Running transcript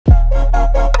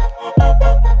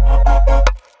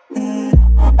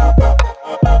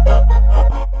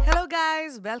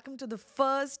welcome to the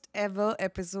first ever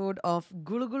episode of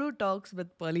Gulu Gulu Talks with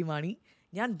Pearle Maaney.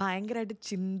 ഞാൻ ഭയങ്കരമായിട്ട്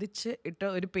ചിന്തിച്ച് ഇട്ട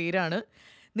ഒരു പേരാണ്.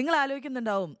 നിങ്ങൾ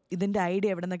ആലോചിക്കുന്നുണ്ടാവും ഇതിൻ്റെ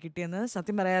ഐഡിയ എവിടെ നിന്നാണ് കിട്ടിയെന്ന്.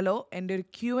 സത്യം പറയാലോ, എൻ്റെ ഒരു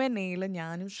Q&Aയിൽ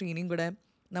ഞാനും ശ്രീനിയും കൂടെ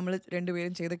നമ്മൾ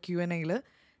രണ്ടുപേരും ചെയ്ത Q&Aയിൽ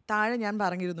താഴെ ഞാൻ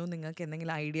പറഞ്ഞിരുന്നു നിങ്ങൾക്ക്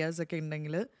എന്തെങ്കിലും ഐഡിയാസൊക്കെ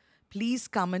ഉണ്ടെങ്കിൽ പ്ലീസ്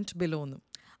കമൻറ്റ് ബിലോ എന്ന്.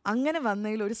 അങ്ങനെ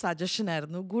വന്നതിൽ ഒരു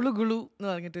സജഷനായിരുന്നു ഗുളു ഗുളു എന്ന്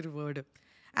പറഞ്ഞിട്ടൊരു വേർഡ്.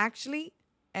 ആക്ച്വലി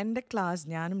എൻ്റെ ക്ലാസ്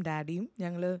ഞാനും ഡാഡിയും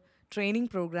ഞങ്ങൾ ട്രെയിനിങ്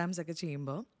പ്രോഗ്രാംസ് ഒക്കെ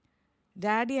ചെയ്യുമ്പോൾ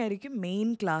ഡാഡി ആയിരിക്കും മെയിൻ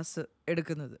ക്ലാസ്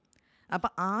എടുക്കുന്നത്.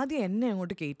 അപ്പോൾ ആദ്യം എന്നെ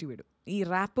അങ്ങോട്ട് കയറ്റി വിടും, ഈ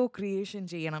റാപ്പോ ക്രിയേഷൻ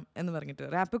ചെയ്യണം എന്ന് പറഞ്ഞിട്ട്.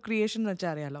 റാപ്പോ ക്രിയേഷൻ എന്ന്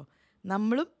വെച്ചാൽ അറിയാലോ,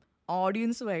 നമ്മളും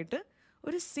ഓഡിയൻസുമായിട്ട്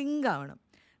ഒരു സിങ്ക് ആവണം.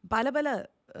 പല പല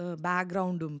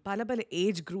ബാക്ക്ഗ്രൗണ്ടും പല പല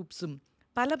ഏജ് ഗ്രൂപ്പ്സും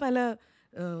പല പല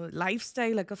ലൈഫ്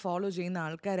സ്റ്റൈലൊക്കെ ഫോളോ ചെയ്യുന്ന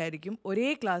ആൾക്കാരായിരിക്കും ഒരേ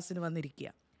ക്ലാസ്സിന് വന്നിരിക്കുക.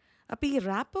 അപ്പോൾ ഈ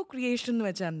റാപ്പോ ക്രിയേഷൻ എന്ന്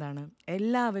വെച്ചാൽ എന്താണ്?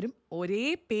 എല്ലാവരും ഒരേ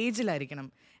പേജിലായിരിക്കണം,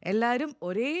 എല്ലാവരും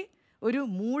ഒരേ ഒരു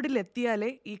മൂഡിലെത്തിയാലേ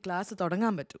ഈ ക്ലാസ്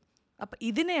തുടങ്ങാൻ പറ്റും. അപ്പോൾ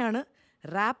ഇതിനെയാണ്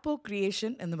റാപ്പോ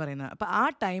ക്രിയേഷൻ എന്ന് പറയുന്നത്. അപ്പോൾ ആ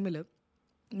ടൈമിൽ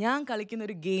ഞാൻ കളിക്കുന്ന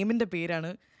ഒരു ഗെയിമിൻ്റെ പേരാണ്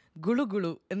ഗുളു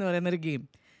ഗുളു എന്ന് പറയുന്നൊരു ഗെയിം.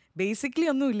 ബേസിക്കലി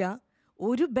ഒന്നുമില്ല,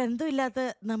 ഒരു ബന്ധമില്ലാത്ത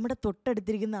നമ്മുടെ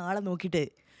തൊട്ടടുത്തിരിക്കുന്ന ആളെ നോക്കിയിട്ട്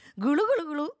ഗുളു ഗുളു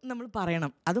ഗുളു നമ്മൾ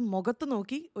പറയണം. അത് മുഖത്ത്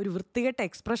നോക്കി ഒരു വൃത്തികെട്ട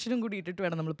എക്സ്പ്രഷനും കൂടി ഇട്ടിട്ട്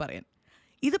വേണം നമ്മൾ പറയാൻ.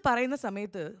 ഇത് പറയുന്ന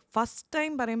സമയത്ത് ഫസ്റ്റ്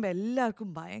ടൈം പറയുമ്പോൾ എല്ലാവർക്കും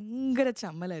ഭയങ്കര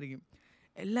ചമ്മലായിരിക്കും.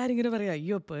 എല്ലാവരും ഇങ്ങനെ പറയും,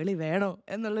 അയ്യോ പേളി വേണോ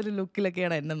എന്നുള്ളൊരു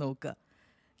ലുക്കിലൊക്കെയാണ് എന്നെ നോക്കുക.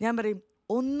 ഞാൻ പറയും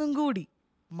ഒന്നും കൂടി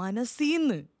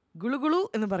മനസ്സീന്ന് ഗുളു ഗുളു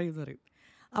എന്ന് പറയും.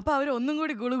 അപ്പോൾ അവർ ഒന്നും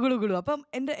കൂടി ഗുളു ഗുളു ഗുളു. അപ്പം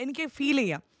എനിക്ക് ഫീൽ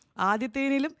ചെയ്യാം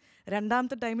ആദ്യത്തേതിലും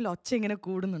രണ്ടാമത്തെ ടൈമിൽ ഒച്ച ഇങ്ങനെ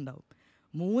കൂടുന്നുണ്ടാവും.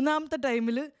 മൂന്നാമത്തെ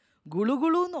ടൈമിൽ ഗുളു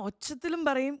ഗുളു എന്ന് ഒച്ചത്തിലും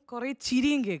പറയും, കുറേ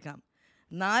ചിരിയും കേൾക്കാം.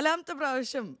 നാലാമത്തെ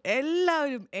പ്രാവശ്യം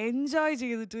എല്ലാവരും എൻജോയ്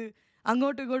ചെയ്തിട്ട്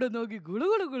അങ്ങോട്ടും ഇങ്ങോട്ടും നോക്കി ഗുളു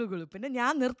ഗുളു ഗുളു ഗുളു. പിന്നെ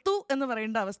ഞാൻ നിർത്തൂ എന്ന്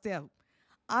പറയേണ്ട അവസ്ഥയാവും.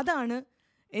 അതാണ്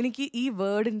എനിക്ക് ഈ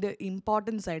വേർഡിൻ്റെ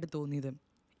ഇമ്പോർട്ടൻസ് ആയിട്ട് തോന്നിയത്.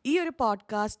 ഈ ഒരു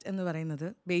പോഡ്കാസ്റ്റ് എന്ന് പറയുന്നത്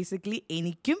ബേസിക്കലി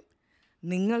എനിക്കും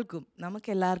നിങ്ങൾക്കും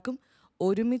നമുക്കെല്ലാവർക്കും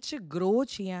ഒരുമിച്ച് ഗ്രോ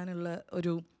ചെയ്യാനുള്ള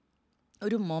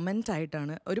ഒരു മൊമെൻ്റ്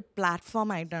ആയിട്ടാണ്, ഒരു പ്ലാറ്റ്ഫോം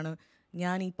ആയിട്ടാണ്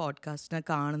ഞാൻ ഈ പോഡ്കാസ്റ്റിനെ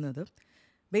കാണുന്നത്.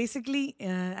 Basically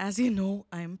as you know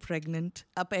I M pregnant.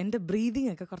 അപ്പോൾ എൻ്റെ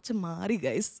ബ്രീതിങ് ഒക്കെ കുറച്ച് മാറി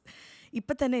ഗൈസ്.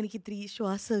 ഇപ്പം തന്നെ എനിക്ക് ഇത്തിരി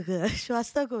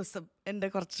ശ്വാസകോശം എൻ്റെ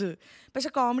കുറച്ച്,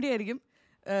 പക്ഷെ കോമഡി ആയിരിക്കും.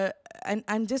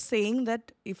 I'm just saying that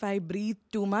if I breathe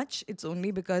too much it's only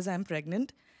because I'm pregnant.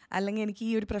 അല്ലെങ്കിൽ എനിക്ക്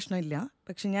ഈ ഒരു പ്രശ്നമില്ല,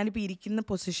 പക്ഷെ ഞാനിപ്പോൾ ഇരിക്കുന്ന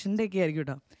പൊസിഷൻ്റെ ഒക്കെ ആയിരിക്കും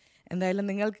കേട്ടോ. എന്തായാലും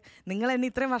നിങ്ങൾ എന്നെ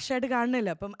ഇത്രയും വർഷമായിട്ട് കാണുന്നില്ല.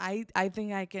 അപ്പം I think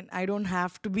I don't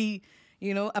have to be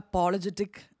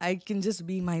apologetic. I can just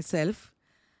be myself.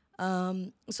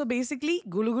 So basically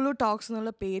ഗുളു ഗുളു talks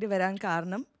എന്നുള്ള പേര് വരാൻ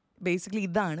കാരണം ബേസിക്കലി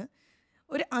ഇതാണ്.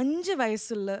 ഒരു 5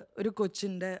 വയസ്സുള്ള ഒരു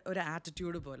കൊച്ചിൻ്റെ ഒരു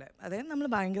ആറ്റിറ്റ്യൂഡ് പോലെ. അതായത് നമ്മൾ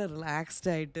ഭയങ്കര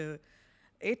റിലാക്സ്ഡ് ആയിട്ട്,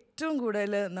 ഏറ്റവും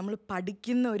കൂടുതൽ നമ്മൾ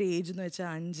പഠിക്കുന്ന ഒരു ഏജ് എന്ന് വെച്ചാൽ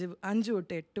 5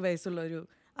 തൊട്ട് 8 വയസ്സുള്ള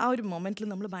ആ ഒരു മൊമെൻറ്റിൽ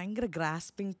നമ്മൾ ഭയങ്കര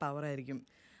ഗ്രാസ്പിംഗ് പവറായിരിക്കും.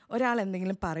 ഒരാൾ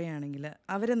എന്തെങ്കിലും പറയുകയാണെങ്കിൽ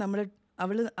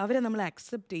അവരെ നമ്മൾ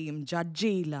അക്സെപ്റ്റ് ചെയ്യും, ജഡ്ജ്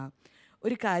ചെയ്യില്ല,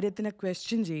 ഒരു കാര്യത്തിനെ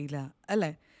ക്വസ്റ്റ്യൻ ചെയ്യില്ല,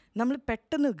 അല്ലേ? നമ്മൾ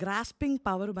പെട്ടെന്ന് ഗ്രാസ്പിംഗ്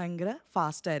പവർ ഭയങ്കര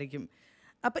ഫാസ്റ്റായിരിക്കും.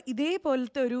 അപ്പോൾ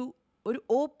ഇതേപോലത്തെ ഒരു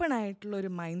ഓപ്പൺ ആയിട്ടുള്ള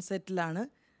ഒരു മൈൻഡ് സെറ്റിലാണ്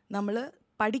നമ്മൾ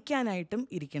പഠിക്കാനായിട്ടും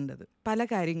ഇരിക്കേണ്ടത് പല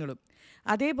കാര്യങ്ങളും.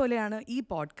 അതേപോലെയാണ് ഈ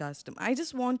പോഡ്കാസ്റ്റും. I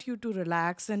just want you to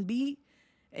relax and B,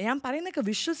 ഞാൻ പറയുന്നതൊക്കെ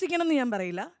വിശ്വസിക്കണം എന്ന് ഞാൻ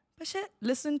പറയില്ല, പക്ഷേ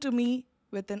listen to me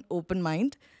with N open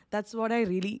mind. That's what I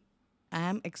really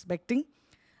am expecting.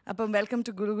 അപ്പം welcome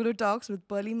to ഗുളു ഗുളു talks with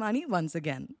Pearle Mani once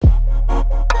again.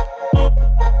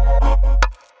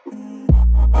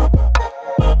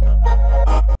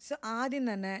 So ആദ്യം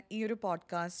തന്നെ ഈ ഒരു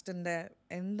പോഡ്കാസ്റ്റിൻ്റെ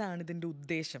എന്താണ് ഇതിൻ്റെ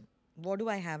ഉദ്ദേശം, what do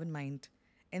I have in mind,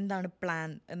 എന്താണ് പ്ലാൻ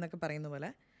എന്നൊക്കെ പറയുന്ന പോലെ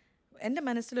എൻ്റെ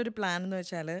മനസ്സിലൊരു പ്ലാൻ എന്ന്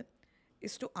വെച്ചാൽ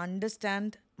is to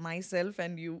understand my self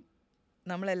and you.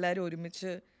 നമ്മളെല്ലാവരും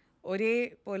ഒരുമിച്ച്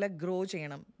ഒരേപോലെ ഗ്രോ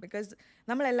ചെയ്യണം. ബിക്കോസ്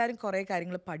നമ്മളെല്ലാവരും കുറേ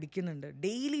കാര്യങ്ങൾ പഠിക്കുന്നുണ്ട്.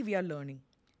 Daily V R learning.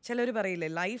 ചിലർ പറയില്ലേ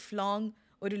ലൈഫ് ലോങ്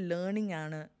ഒരു ലേണിംഗ്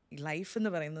ആണ് ലൈഫ്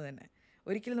എന്ന് പറയുന്നത് തന്നെ.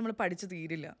 ഒരിക്കലും നമ്മൾ പഠിച്ച്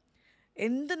തീരില്ല.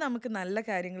 എന്ത് നമുക്ക് നല്ല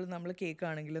കാര്യങ്ങൾ നമ്മൾ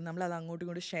കേൾക്കുകയാണെങ്കിലും നമ്മളത് അങ്ങോട്ടും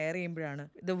ഇങ്ങോട്ടും ഷെയർ ചെയ്യുമ്പോഴാണ്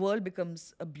the world becomes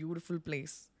A beautiful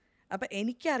place. അപ്പോൾ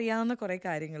എനിക്കറിയാവുന്ന കുറേ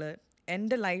കാര്യങ്ങൾ,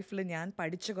 എൻ്റെ ലൈഫിൽ ഞാൻ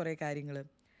പഠിച്ച കുറേ കാര്യങ്ങൾ,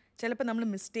 ചിലപ്പോൾ നമ്മൾ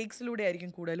മിസ്റ്റേക്സിലൂടെ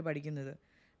ആയിരിക്കും കൂടുതൽ പഠിക്കുന്നത്.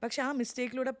 പക്ഷെ ആ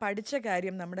മിസ്റ്റേക്കിലൂടെ പഠിച്ച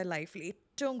കാര്യം നമ്മുടെ ലൈഫിൽ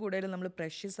ഏറ്റവും കൂടുതൽ നമ്മൾ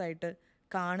പ്രഷ്യസ് ആയിട്ട്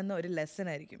കാണുന്ന ഒരു ലെസൺ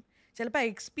ആയിരിക്കും. ചിലപ്പോൾ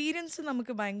ആ എക്സ്പീരിയൻസ്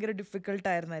നമുക്ക് ഭയങ്കര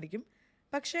ഡിഫിക്കൾട്ടായിരുന്നായിരിക്കും,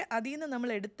 പക്ഷേ അതിൽ നിന്ന്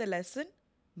നമ്മൾ എടുത്ത ലെസൺ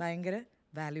ഭയങ്കര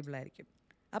വാല്യുബിൾ ആയിരിക്കും.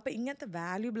 അപ്പോൾ ഇങ്ങനത്തെ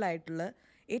വാല്യുബിൾ ആയിട്ടുള്ള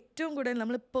ഏറ്റവും കൂടുതൽ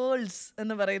നമ്മൾ പേൾസ്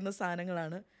എന്ന് പറയുന്ന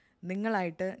സാധനങ്ങളാണ്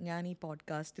നിങ്ങളായിട്ട് ഞാൻ ഈ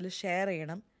പോഡ്കാസ്റ്റിൽ ഷെയർ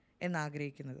ചെയ്യണം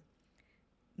എന്നാഗ്രഹിക്കുന്നത്.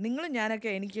 നിങ്ങളും ഞാനൊക്കെ,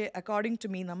 എനിക്ക് അക്കോർഡിംഗ് ടു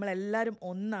മീ നമ്മളെല്ലാവരും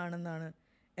ഒന്നാണെന്നാണ്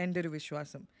എൻ്റെ ഒരു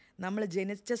വിശ്വാസം. നമ്മൾ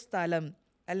ജനിച്ച സ്ഥലം,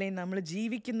 അല്ലെങ്കിൽ നമ്മൾ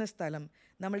ജീവിക്കുന്ന സ്ഥലം,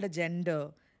 നമ്മളുടെ ജെൻഡർ,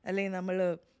 അല്ലെങ്കിൽ നമ്മൾ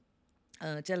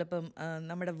ചിലപ്പം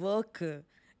നമ്മുടെ വർക്ക്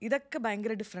ഇതൊക്കെ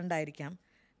ഭയങ്കര ഡിഫറെൻ്റ് ആയിരിക്കാം.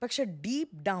 പക്ഷെ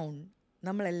ഡീപ്പ് ഡൗൺ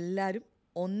നമ്മളെല്ലാവരും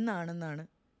ഒന്നാണെന്നാണ്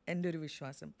എൻ്റെ ഒരു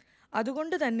വിശ്വാസം.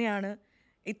 അതുകൊണ്ട് തന്നെയാണ്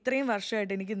ഇത്രയും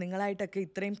വർഷമായിട്ട് എനിക്ക് നിങ്ങളായിട്ടൊക്കെ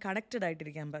ഇത്രയും കണക്റ്റഡ്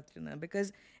ആയിട്ടിരിക്കാൻ പറ്റുന്നത്.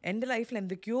 ബിക്കോസ് എൻ്റെ ലൈഫിൽ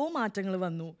എന്തൊക്കെയോ മാറ്റങ്ങൾ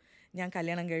വന്നു. ഞാൻ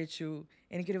കല്യാണം കഴിച്ചു,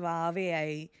 എനിക്കൊരു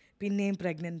വാവയായി, പിന്നെയും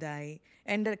പ്രഗ്നൻ്റ് ആയി.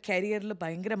 എൻ്റെ കരിയറിൽ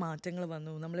ഭയങ്കര മാറ്റങ്ങൾ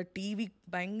വന്നു. നമ്മൾ ടി വി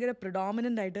ഭയങ്കര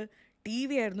പ്രിഡോമിനൻ്റ് ആയിട്ട് ടി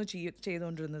വി ആയിരുന്നു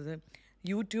ചെയ്തുകൊണ്ടിരുന്നത്.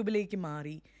 യൂട്യൂബിലേക്ക്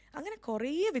മാറി. അങ്ങനെ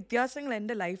കുറേ വ്യത്യാസങ്ങൾ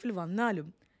എൻ്റെ ലൈഫിൽ വന്നാലും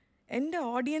എൻ്റെ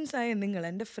ഓഡിയൻസായ നിങ്ങൾ,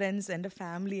 എൻ്റെ ഫ്രണ്ട്സ്, എൻ്റെ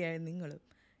ഫാമിലിയായ നിങ്ങൾ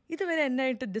ഇതുവരെ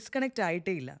എന്നായിട്ട് ഡിസ്കണക്റ്റ്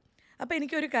ആയിട്ടേ ഇല്ല. അപ്പോൾ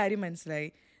എനിക്കൊരു കാര്യം മനസ്സിലായി,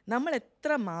 നമ്മൾ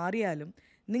എത്ര മാറിയാലും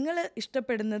നിങ്ങൾ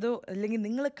ഇഷ്ടപ്പെടുന്നതോ അല്ലെങ്കിൽ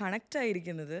നിങ്ങൾ കണക്റ്റ്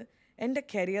ആയിരിക്കുന്നത് എൻ്റെ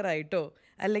കരിയറായിട്ടോ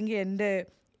അല്ലെങ്കിൽ എൻ്റെ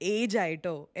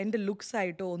ഏജായിട്ടോ എൻ്റെ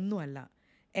ലുക്സായിട്ടോ ഒന്നുമല്ല,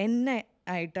 എന്നെ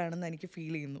ആയിട്ടാണെന്ന് എനിക്ക്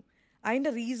ഫീൽ ചെയ്യുന്നു.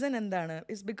 അതിൻ്റെ റീസൺ എന്താണ്?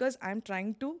 It's because I am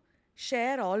trying to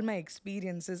share all my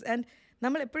experiences and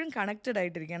നമ്മളെപ്പോഴും കണക്റ്റഡ്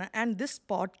ആയിട്ടിരിക്കണം. ആൻഡ് ദിസ്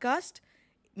പോഡ്കാസ്റ്റ്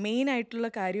മെയിനായിട്ടുള്ള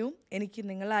കാര്യവും എനിക്ക്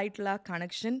നിങ്ങളായിട്ടുള്ള ആ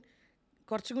കണക്ഷൻ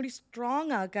കുറച്ചും കൂടി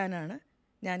സ്ട്രോങ് ആക്കാനാണ്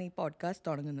ഞാൻ ഈ പോഡ്കാസ്റ്റ്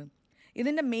തുടങ്ങുന്നത്.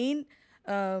 ഇതിൻ്റെ മെയിൻ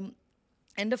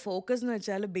എൻ്റെ ഫോക്കസ് എന്ന്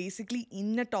വെച്ചാൽ ബേസിക്കലി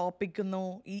ഇന്ന ടോപ്പിക്കെന്നോ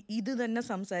ഇത് തന്നെ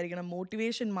സംസാരിക്കണം,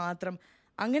 മോട്ടിവേഷൻ മാത്രം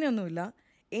അങ്ങനെയൊന്നുമില്ല.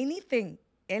 എനിത്തിങ്,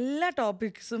 എല്ലാ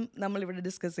ടോപ്പിക്സും നമ്മളിവിടെ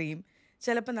ഡിസ്കസ് ചെയ്യും.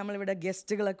 ചിലപ്പോൾ നമ്മളിവിടെ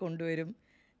ഗസ്റ്റുകളെ കൊണ്ടുവരും,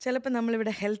 ചിലപ്പോൾ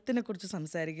നമ്മളിവിടെ ഹെൽത്തിനെ കുറിച്ച്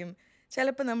സംസാരിക്കും,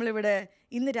 ചിലപ്പോൾ നമ്മളിവിടെ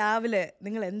ഇന്ന് രാവിലെ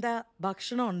നിങ്ങൾ എന്താ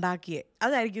ഭക്ഷണം ഉണ്ടാക്കിയേ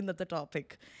അതായിരിക്കും ഇന്നത്തെ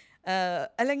ടോപ്പിക്.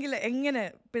 അല്ലെങ്കിൽ എങ്ങനെ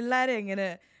പിള്ളേരെ എങ്ങനെ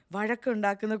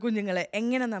വഴക്കുണ്ടാക്കുന്ന കുഞ്ഞുങ്ങളെ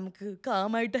എങ്ങനെ നമുക്ക്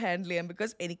കാമായിട്ട് ഹാൻഡിൽ ചെയ്യാം.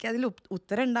 ബിക്കോസ് എനിക്കതിൽ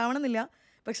ഉത്തരം ഉണ്ടാവണമെന്നില്ല,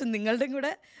 പക്ഷെ നിങ്ങളുടെയും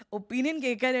കൂടെ ഒപ്പീനിയൻ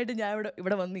കേൾക്കാനായിട്ട് ഞാൻ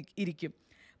ഇവിടെ വന്ന് ഇരിക്കും.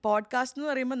 പോഡ്കാസ്റ്റ് എന്ന്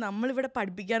പറയുമ്പോൾ നമ്മളിവിടെ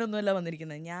പഠിപ്പിക്കാനൊന്നുമല്ല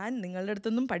വന്നിരിക്കുന്നത്, ഞാൻ നിങ്ങളുടെ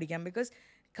അടുത്തൊന്നും പഠിക്കാം. Because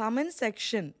comment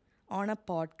section on A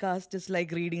podcast is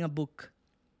like reading A book.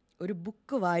 ഒരു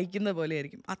ബുക്ക് വായിക്കുന്ന പോലെ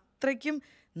ആയിരിക്കും. അത്രയ്ക്കും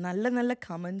നല്ല നല്ല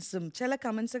കമൻസും, ചില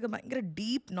കമൻസൊക്കെ ഭയങ്കര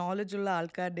ഡീപ്പ് നോളജുള്ള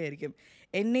ആൾക്കാരുടെ ആയിരിക്കും.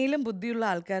 എന്നേലും ബുദ്ധിയുള്ള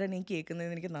ആൾക്കാരാണ് ഈ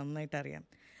കേൾക്കുന്നതെന്ന് എനിക്ക് നന്നായിട്ട് അറിയാം.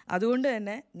 അതുകൊണ്ട്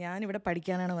തന്നെ ഞാനിവിടെ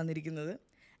പഠിക്കാനാണ് വന്നിരിക്കുന്നത്.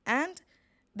 And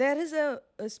there is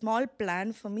A small plan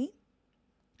for me.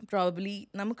 Probably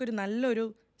നമുക്കൊരു നല്ലൊരു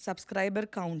സബ്സ്ക്രൈബർ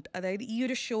കൗണ്ട്, അതായത് ഈ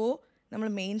ഒരു ഷോ നമ്മൾ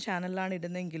മെയിൻ ചാനലിലാണ്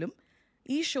ഇടുന്നതെങ്കിലും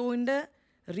ഈ ഷോയിൻ്റെ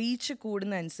റീച്ച്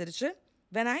കൂടുന്നതനുസരിച്ച്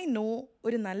വെൻ ഐ നോ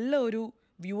ഒരു നല്ല ഒരു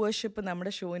വ്യൂവർഷിപ്പ്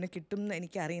നമ്മുടെ ഷോയിന് കിട്ടും എന്ന്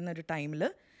എനിക്കറിയുന്ന ഒരു ടൈമിൽ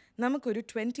നമുക്കൊരു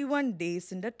 21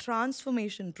 ഡേയ്സിൻ്റെ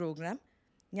ട്രാൻസ്ഫോർമേഷൻ പ്രോഗ്രാം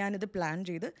ഞാനിത് പ്ലാൻ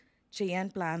ചെയ്ത് ചെയ്യാൻ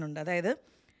പ്ലാനുണ്ട്. അതായത്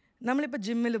നമ്മളിപ്പോൾ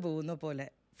ജിമ്മിൽ പോകുന്ന പോലെ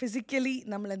ഫിസിക്കലി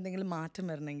നമ്മൾ എന്തെങ്കിലും മാറ്റം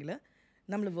വരണമെങ്കിൽ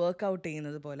നമ്മൾ വർക്കൗട്ട്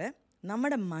ചെയ്യുന്നത് പോലെ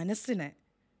നമ്മുടെ മനസ്സിനെ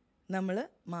നമ്മൾ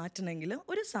മാറ്റണമെങ്കിൽ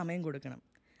ഒരു സമയം കൊടുക്കണം.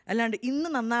 അല്ലാണ്ട് ഇന്ന്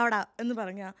നന്നാവടാ എന്ന്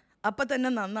പറഞ്ഞാൽ അപ്പം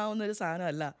തന്നെ നന്നാവുന്നൊരു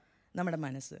സാധനമല്ല നമ്മുടെ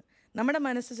മനസ്സ്. നമ്മുടെ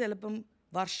മനസ്സ് ചിലപ്പം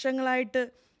വർഷങ്ങളായിട്ട്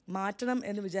മാറ്റണം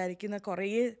എന്ന് വിചാരിക്കുന്ന കുറേ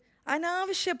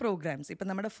അനാവശ്യ പ്രോഗ്രാംസ്, ഇപ്പം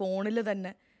നമ്മുടെ ഫോണിൽ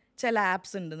തന്നെ ചില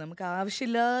ആപ്സ് ഉണ്ട്, നമുക്ക്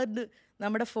ആവശ്യമില്ലാതെ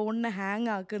നമ്മുടെ ഫോണിനെ ഹാങ്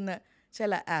ആക്കുന്ന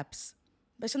ചില ആപ്സ്.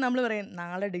 പക്ഷെ നമ്മൾ പറയും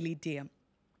നാളെ ഡിലീറ്റ് ചെയ്യാം,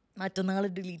 മറ്റന്നാൾ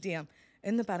ഡിലീറ്റ് ചെയ്യാം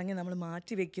എന്ന് പറഞ്ഞ് നമ്മൾ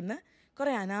മാറ്റി വയ്ക്കുന്ന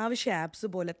കുറേ അനാവശ്യ ആപ്സ്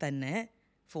പോലെ തന്നെ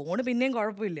ഫോണ് പിന്നെയും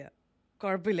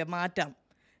കുഴപ്പമില്ല മാറ്റാം.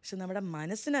 പക്ഷെ നമ്മുടെ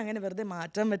മനസ്സിനെ അങ്ങനെ വെറുതെ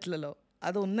മാറ്റാൻ പറ്റില്ലല്ലോ,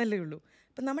 അതൊന്നല്ലേ ഉള്ളൂ.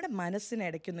 അപ്പം നമ്മുടെ മനസ്സിനെ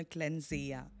ഇടയ്ക്കൊന്ന് ക്ലെൻസ്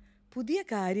ചെയ്യുക, പുതിയ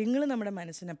കാര്യങ്ങൾ നമ്മുടെ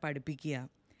മനസ്സിനെ പഠിപ്പിക്കുക,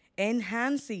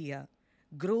 എൻഹാൻസ് ചെയ്യുക,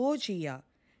 ഗ്രോ ചെയ്യുക,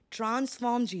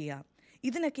 ട്രാൻസ്ഫോം ചെയ്യുക.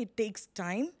 ഇതിനൊക്കെ it takes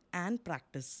time and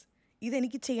practice.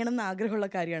 ഇതെനിക്ക് ചെയ്യണമെന്ന് ആഗ്രഹമുള്ള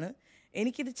കാര്യമാണ്.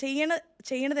 എനിക്കിത്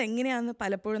ചെയ്യണത് എങ്ങനെയാണെന്ന്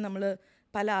പലപ്പോഴും നമ്മൾ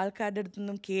പല ആൾക്കാരുടെ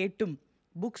അടുത്തുനിന്നും കേട്ടും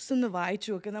ബുക്സ് ഒന്ന്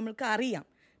വായിച്ചും ഒക്കെ നമ്മൾക്ക് അറിയാം.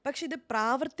 പക്ഷെ ഇത്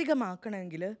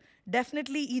പ്രാവർത്തികമാക്കണമെങ്കിൽ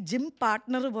ഡെഫിനറ്റ്ലി ഈ ജിം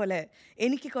പാർട്ട്ണർ പോലെ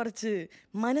എനിക്ക് കുറച്ച്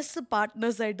മനസ്സ്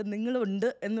പാർട്ട്നേഴ്സായിട്ട് നിങ്ങളുണ്ട്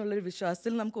എന്നുള്ളൊരു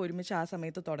വിശ്വാസത്തിൽ നമുക്ക് ഒരുമിച്ച് ആ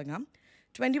സമയത്ത് തുടങ്ങാം.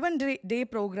 21 ഡേ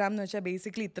പ്രോഗ്രാം എന്ന് വെച്ചാൽ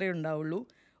ബേസിക്കലി ഇത്രയേ ഉണ്ടാവുള്ളൂ.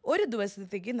 ഒരു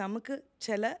ദിവസത്തേക്ക് നമുക്ക്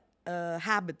ചില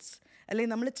ഹാബിറ്റ്സ്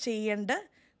അല്ലെങ്കിൽ നമ്മൾ ചെയ്യേണ്ട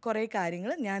കുറേ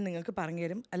കാര്യങ്ങൾ ഞാൻ നിങ്ങൾക്ക് പറഞ്ഞു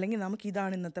തരും. അല്ലെങ്കിൽ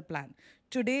നമുക്കിതാണ് ഇന്നത്തെ plan.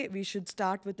 Today we should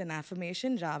start with N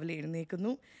ആഫർമേഷൻ. രാവിലെ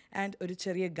എഴുന്നേൽക്കുന്നു ആൻഡ് ഒരു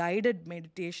ചെറിയ ഗൈഡഡ്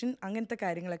മെഡിറ്റേഷൻ, അങ്ങനത്തെ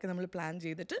കാര്യങ്ങളൊക്കെ നമ്മൾ പ്ലാൻ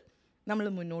ചെയ്തിട്ട് നമ്മൾ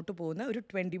മുന്നോട്ട് പോകുന്ന ഒരു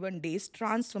 21 ഡേയ്സ്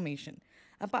ട്രാൻസ്ഫോർമേഷൻ.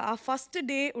 അപ്പോൾ ആ ഫസ്റ്റ്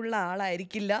ഡേ ഉള്ള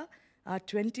ആളായിരിക്കില്ല ആ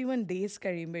 21 ഡേയ്സ്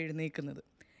കഴിയുമ്പോൾ എഴുന്നേൽക്കുന്നത്.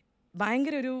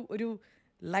 ഭയങ്കര ഒരു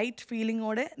ലൈറ്റ്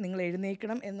ഫീലിങ്ങോടെ നിങ്ങൾ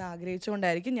എഴുന്നേൽക്കണം എന്ന്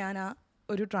ആഗ്രഹിച്ചുകൊണ്ടായിരിക്കും ഞാൻ ആ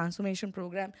ഒരു ട്രാൻസ്ഫോർമേഷൻ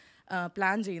പ്രോഗ്രാം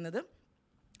പ്ലാൻ ചെയ്യുന്നത്.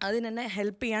 അതിനെന്നെ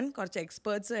ഹെൽപ്പ് ചെയ്യാൻ കുറച്ച്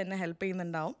എക്സ്പേർട്സ് എന്നെ ഹെൽപ്പ്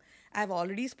ചെയ്യുന്നുണ്ടാവും. I have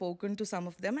already spoken to some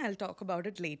of them. I will talk about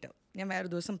it later. ഞാൻ വേറെ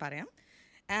ദിവസം പറയാം.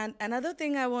 And another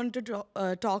thing I want to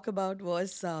talk about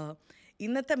was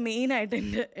ഇന്നത്തെ മെയിനായിട്ട്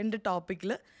എൻ്റെ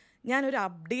ടോപ്പിക്കിൽ ഞാനൊരു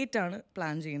അപ്ഡേറ്റാണ്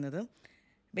പ്ലാൻ ചെയ്യുന്നത്.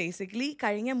 ബേസിക്കലി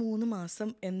കഴിഞ്ഞ 3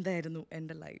 മാസം എന്തായിരുന്നു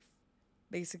എൻ്റെ life.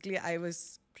 Basically I was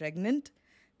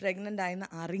pregnant ആയെന്ന്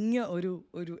അറിഞ്ഞ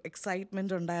ഒരു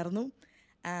എക്സൈറ്റ്മെൻറ്റ് ഉണ്ടായിരുന്നു.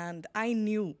 ആൻഡ് ഐ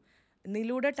ന്യൂ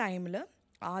നിലൂടെ ടൈമിൽ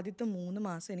ആദ്യത്തെ 3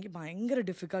 മാസം എനിക്ക് ഭയങ്കര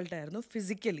ഡിഫിക്കൾട്ടായിരുന്നു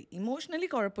ഫിസിക്കലി. ഇമോഷണലി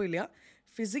കുഴപ്പമില്ല,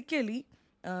 ഫിസിക്കലി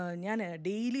ഞാൻ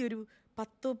ഡെയിലി ഒരു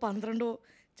 10-12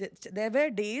 ദർ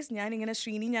ഡേയ്സ് ഞാനിങ്ങനെ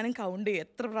ഞാനും കൗണ്ട് ചെയ്യും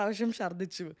എത്ര പ്രാവശ്യം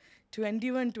ഛർദ്ദിച്ചു.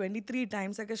 21-23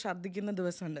 ടൈംസൊക്കെ ഛർദ്ദിക്കുന്ന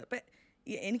ദിവസമുണ്ട്. അപ്പം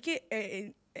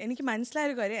എനിക്ക്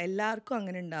മനസ്സിലായൊരു കാര്യം, എല്ലാവർക്കും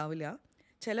അങ്ങനെ ഉണ്ടാവില്ല.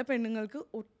 ചില പെണ്ണുങ്ങൾക്ക്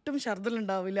ഒട്ടും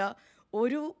ഛർദ്ദലുണ്ടാവില്ല,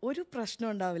 ഒരു പ്രശ്നം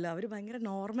ഉണ്ടാവില്ല, അവർ ഭയങ്കര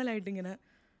നോർമലായിട്ടിങ്ങനെ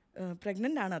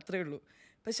പ്രഗ്നൻ്റ് ആണ്, അത്രയേ ഉള്ളൂ.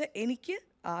 പക്ഷേ എനിക്ക്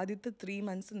ആദ്യത്തെ 3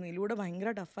 months നിലൂടെ ഭയങ്കര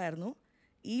ടഫായിരുന്നു.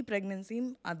 ഈ പ്രഗ്നൻസിയും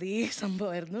അതേ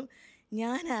സംഭവമായിരുന്നു.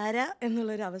 ഞാൻ ആരാ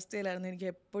എന്നുള്ളൊരു അവസ്ഥയിലായിരുന്നു. എനിക്ക്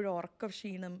എപ്പോഴും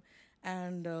ഉറക്കക്ഷീണം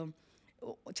ആൻഡ്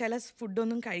ചില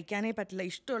ഫുഡൊന്നും കഴിക്കാനേ പറ്റില്ല.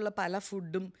 ഇഷ്ടമുള്ള പല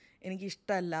ഫുഡും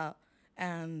എനിക്കിഷ്ടമല്ല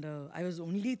and I was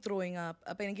only throwing up.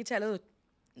 അപ്പോൾ എനിക്ക് ചില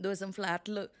ദിവസം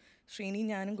ഫ്ലാറ്റിൽ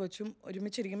ഞാനും കൊച്ചും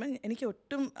ഒരുമിച്ചിരിക്കുമ്പോൾ എനിക്ക്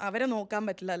ഒട്ടും അവരെ നോക്കാൻ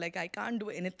പറ്റില്ല. Like I can't do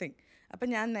anything. അപ്പം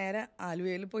ഞാൻ നേരെ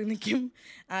ആലുവയിൽ പോയി നിൽക്കും.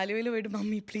 ആലുവയിൽ പോയിട്ട്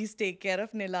mummy please take care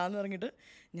of നില എന്ന് പറഞ്ഞിട്ട്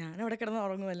ഞാനവിടെ കിടന്ന്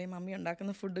ഉറങ്ങുമല്ലേ, മമ്മി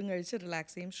ഉണ്ടാക്കുന്ന ഫുഡും കഴിച്ച്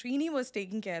റിലാക്സ് ചെയ്യും. വാസ്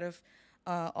ടേക്കിംഗ് കെയർ ഓഫ്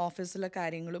ഓഫീസിലെ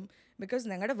കാര്യങ്ങളും. ബിക്കോസ്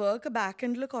ഞങ്ങളുടെ വർക്ക് ബാക്ക്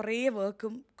എൻഡിൽ കുറേ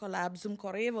വർക്കും കൊളാബ്സും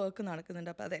കുറേ വർക്ക്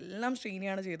നടക്കുന്നുണ്ട്. അപ്പോൾ അതെല്ലാം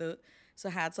ശ്രീനിയാണ് ചെയ്തത്. So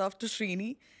hats of two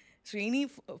Sreeni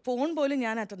phone പോലും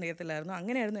ഞാൻ അറ്റൻഡ് ചെയ്യത്തില്ലായിരുന്നു.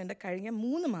 അങ്ങനെയായിരുന്നു എൻ്റെ കഴിഞ്ഞ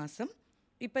 3 മാസം.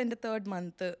 ഇപ്പം എൻ്റെ 3rd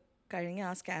month കഴിഞ്ഞ്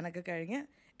ആ സ്കാനൊക്കെ കഴിഞ്ഞ്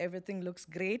എവറിത്തിങ് ലുക്സ്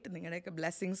ഗ്രേറ്റ്. നിങ്ങളുടെയൊക്കെ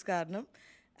ബ്ലെസ്സിങ്സ് കാരണം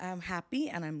I am happy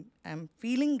and I M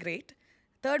feeling great.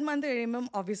 3rd month കഴിയുമ്പം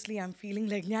obviously I M feeling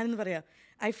like, ഞാനെന്ന് പറയാം,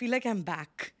 I feel like I M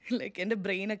back. Like എൻ്റെ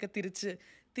ബ്രെയിനൊക്കെ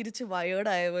തിരിച്ച്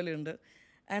വയേർഡായ പോലെ ഉണ്ട്.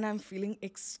 And I M feeling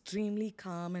extremely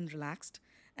calm and relaxed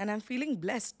and I M feeling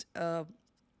blessed.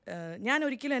 ഞാൻ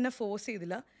ഒരിക്കലും എന്നെ ഫോഴ്സ്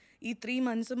ചെയ്തില്ല. ഈ 3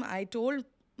 months I told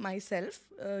my self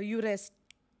U rest,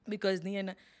 because നീ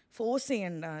എന്നെ ഫോഴ്സ്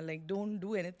ചെയ്യണ്ട. Like don't do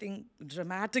anything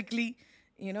dramatically.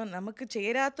 നമുക്ക്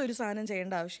ചേരാത്തൊരു സാധനം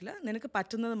ചെയ്യേണ്ട ആവശ്യമില്ല, നിനക്ക്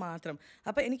പറ്റുന്നത് മാത്രം.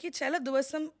 അപ്പോൾ എനിക്ക് ചില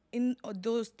ദിവസം ഇൻ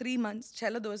ദോസ് 3 months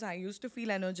ചില ദിവസം I use to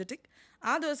feel energetic.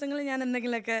 ആ ദിവസങ്ങളിൽ ഞാൻ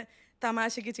എന്തെങ്കിലുമൊക്കെ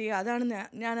തമാശയ്ക്ക് ചെയ്യുക. അതാണ്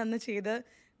ഞാൻ അന്ന് ചെയ്ത്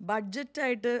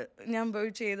ബഡ്ജറ്റായിട്ട് ഞാൻ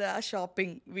പോയി ചെയ്ത ആ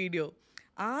ഷോപ്പിംഗ് വീഡിയോ.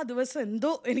 ആ ദിവസം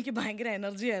എന്തോ എനിക്ക് ഭയങ്കര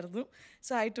എനർജി ആയിരുന്നു.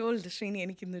 So I told Sreeni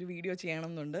എനിക്കിന്നൊരു video ചെയ്യണം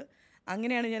എന്നുണ്ട്.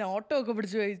 അങ്ങനെയാണ് ഞാൻ ഓട്ടോ ഒക്കെ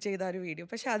പിടിച്ച് പോയി ചെയ്ത ഒരു വീഡിയോ.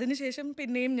 പക്ഷേ അതിനുശേഷം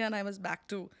പിന്നെയും I was back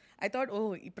to, I thought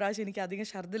ഇപ്രാവശ്യം എനിക്ക് അധികം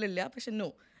ഛർദ്ദിലില്ല. പക്ഷെ no,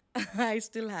 I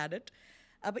still had it.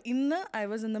 അപ്പോൾ ഇന്ന് I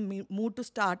was in the mood to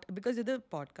start, because ഇത്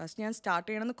പോഡ്കാസ്റ്റ് ഞാൻ സ്റ്റാർട്ട്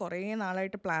ചെയ്യണമെന്ന് കുറേ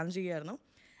നാളായിട്ട് പ്ലാൻ ചെയ്യുമായിരുന്നു.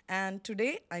 And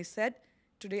today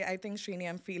I think Sreeni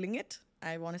I M feeling it,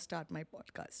 I won't start my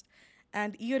podcast.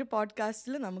 And ഈ ഒരു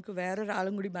പോഡ്കാസ്റ്റിൽ നമുക്ക്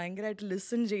വേറൊരാളും കൂടി ഭയങ്കരമായിട്ട്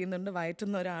ലിസൺ ചെയ്യുന്നുണ്ട്,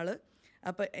 വയറ്റുന്ന ഒരാൾ.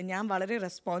 അപ്പോൾ ഞാൻ വളരെ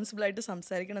റെസ്പോൺസിബിളായിട്ട്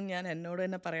സംസാരിക്കണം ഞാൻ എന്നോട്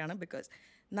തന്നെ പറയണം. ബിക്കോസ്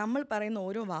നമ്മൾ പറയുന്ന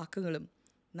ഓരോ വാക്കുകളും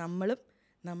നമ്മളും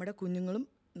നമ്മുടെ കുഞ്ഞുങ്ങളും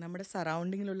നമ്മുടെ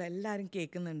സറൗണ്ടിങ്ങിലുള്ള എല്ലാവരും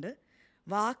കേൾക്കുന്നുണ്ട്.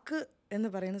 വാക്ക് എന്ന്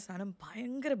പറയുന്ന സാധനം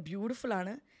ഭയങ്കര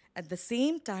ബ്യൂട്ടിഫുള്ളാണ്, അറ്റ് ദ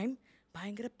സെയിം ടൈം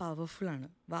ഭയങ്കര പവർഫുള്ളാണ്.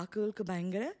 വാക്കുകൾക്ക്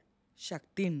ഭയങ്കര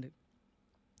ശക്തിയുണ്ട്.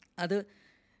 അത്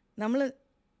നമ്മൾ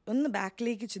ഒന്ന്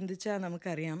ബാക്കിലേക്ക് ചിന്തിച്ചാൽ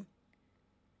നമുക്കറിയാം,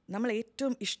 നമ്മൾ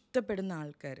ഏറ്റവും ഇഷ്ടപ്പെടുന്ന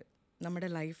ആൾക്കാർ, നമ്മുടെ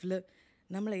ലൈഫിൽ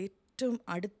നമ്മൾ ഏറ്റവും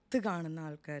അടുത്ത് കാണുന്ന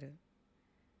ആൾക്കാർ,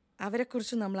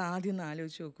 അവരെക്കുറിച്ച് നമ്മൾ ആദ്യം ഒന്ന്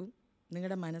ആലോചിച്ച് നോക്കും.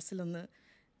 നിങ്ങളുടെ മനസ്സിലൊന്ന്,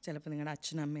 ചിലപ്പോൾ നിങ്ങളുടെ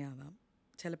അച്ഛനമ്മയാവാം,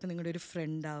 ചിലപ്പോൾ നിങ്ങളുടെ ഒരു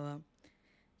ഫ്രണ്ടാവാം,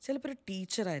 ചിലപ്പോൾ ഒരു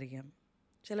ടീച്ചറായിരിക്കാം,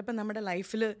 ചിലപ്പോൾ നമ്മുടെ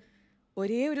ലൈഫിൽ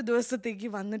ഒരേ ഒരു ദിവസത്തേക്ക്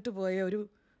വന്നിട്ട് പോയ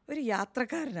ഒരു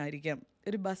യാത്രക്കാരനായിരിക്കാം,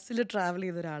 ഒരു ബസ്സിൽ ട്രാവൽ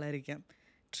ചെയ്ത ഒരാളായിരിക്കാം,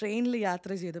 ട്രെയിനിൽ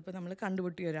യാത്ര ചെയ്തപ്പോൾ നമ്മൾ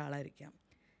കണ്ടുമുട്ടിയ ഒരാളായിരിക്കാം.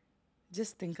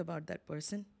 Just think about that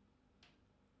person.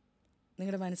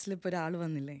 നിങ്ങളുടെ മനസ്സിലിപ്പോൾ ഒരാൾ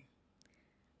വന്നില്ലേ,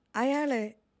 അയാളെ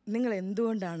നിങ്ങൾ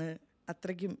എന്തുകൊണ്ടാണ്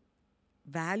അത്രയ്ക്കും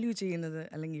വാല്യൂ ചെയ്യുന്നത്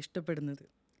അല്ലെങ്കിൽ ഇഷ്ടപ്പെടുന്നത്,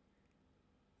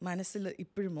 മനസ്സിൽ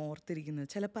ഇപ്പോഴും ഓർത്തിരിക്കുന്നത്?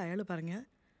 ചിലപ്പോൾ അയാൾ പറഞ്ഞ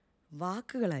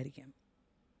വാക്കുകളായിരിക്കാം.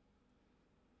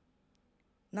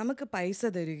 നമുക്ക് പൈസ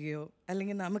തരികയോ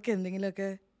അല്ലെങ്കിൽ നമുക്ക് എന്തെങ്കിലുമൊക്കെ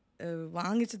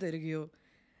വാങ്ങിച്ചു തരികയോ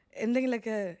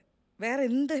എന്തെങ്കിലുമൊക്കെ വേറെ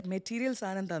എന്ത് മെറ്റീരിയൽ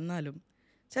സാധനം തന്നാലും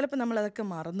ചിലപ്പോൾ നമ്മളതൊക്കെ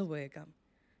മറന്നു പോയേക്കാം.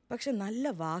 പക്ഷെ നല്ല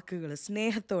വാക്കുകൾ,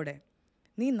 സ്നേഹത്തോടെ,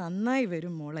 നീ നന്നായി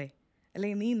വരും മോളെ,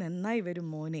 അല്ലെങ്കിൽ നീ നന്നായി വരും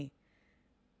മോനെ,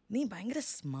 നീ ഭയങ്കര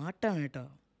സ്മാർട്ടാണ് കേട്ടോ,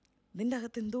 നിൻ്റെ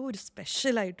അകത്ത് എന്തോ ഒരു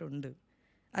സ്പെഷ്യലായിട്ടുണ്ട്,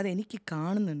 അതെനിക്ക്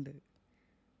കാണുന്നുണ്ട്,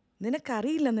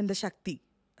 നിനക്കറിയില്ല നിൻ്റെ ശക്തി,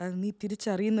 അത് നീ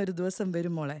തിരിച്ചറിയുന്നൊരു ദിവസം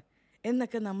വരും മോളെ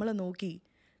എന്നൊക്കെ നമ്മളെ നോക്കി,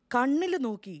 കണ്ണിൽ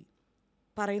നോക്കി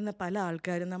പറയുന്ന പല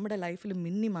ആൾക്കാരും നമ്മുടെ ലൈഫിൽ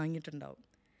മിന്നി മാങ്ങിയിട്ടുണ്ടാവും.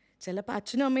 ചിലപ്പോൾ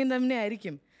അച്ഛനും അമ്മയും തന്നെ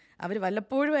ആയിരിക്കും, അവർ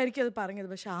വല്ലപ്പോഴും ആയിരിക്കും അത് പറഞ്ഞത്.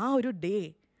 പക്ഷെ ആ ഒരു ഡേ,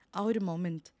 ആ ഒരു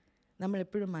മൊമെൻറ്റ്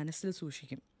നമ്മളെപ്പോഴും മനസ്സിൽ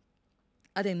സൂക്ഷിക്കും.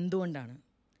 അതെന്തുകൊണ്ടാണ്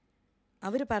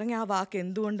അവർ പറഞ്ഞ ആ വാക്ക്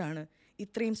എന്തുകൊണ്ടാണ്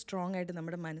ഇത്രയും സ്ട്രോങ് ആയിട്ട്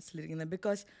നമ്മുടെ മനസ്സിലിരിക്കുന്നത്?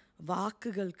 ബിക്കോസ്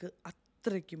വാക്കുകൾക്ക്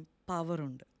അത്രയ്ക്കും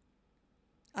പവറുണ്ട്.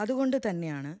 അതുകൊണ്ട്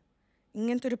തന്നെയാണ്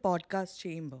ഇങ്ങനത്തെ ഒരു പോഡ്കാസ്റ്റ്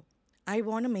ചെയ്യുമ്പോൾ I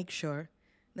want to make sure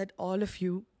that all of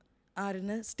you are in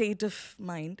A state of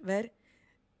mind where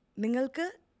നിങ്ങൾക്ക്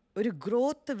ഒരു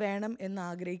ഗ്രോത്ത് വേണം എന്ന്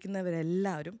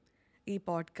ആഗ്രഹിക്കുന്നവരെല്ലാവരും ഈ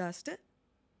പോഡ്കാസ്റ്റ്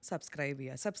സബ്സ്ക്രൈബ്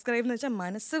ചെയ്യുക. സബ്സ്ക്രൈബ് എന്ന് വെച്ചാൽ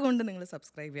മനസ്സുകൊണ്ട് നിങ്ങൾ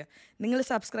സബ്സ്ക്രൈബ് ചെയ്യുക. നിങ്ങൾ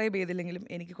സബ്സ്ക്രൈബ് ചെയ്തില്ലെങ്കിലും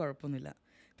എനിക്ക് കുഴപ്പമൊന്നുമില്ല.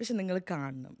 പക്ഷെ നിങ്ങൾ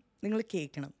കാണണം, നിങ്ങൾ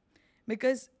കേൾക്കണം.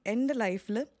 ബിക്കോസ് എൻ്റെ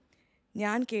ലൈഫിൽ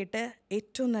ഞാൻ കേട്ട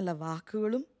ഏറ്റവും നല്ല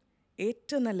വാക്കുകളും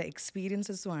ഏറ്റവും നല്ല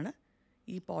എക്സ്പീരിയൻസസുമാണ്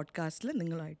ഈ പോഡ്കാസ്റ്റിൽ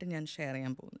നിങ്ങളുമായിട്ട് ഞാൻ ഷെയർ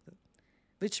ചെയ്യാൻ പോകുന്നത്.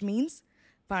 വിച്ച് മീൻസ്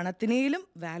പണത്തിനേലും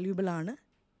വാല്യൂബിളാണ്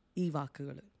ഈ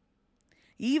വാക്കുകൾ.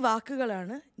 ഈ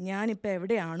വാക്കുകളാണ് ഞാനിപ്പോൾ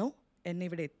എവിടെയാണോ എന്നെ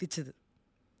ഇവിടെ എത്തിച്ചത്.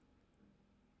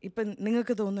 ഇപ്പം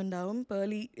നിങ്ങൾക്ക് തോന്നുന്നുണ്ടാവും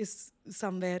പേർലി ഇസ്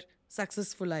സംവെയർ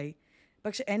സക്സസ്ഫുള്ളായി.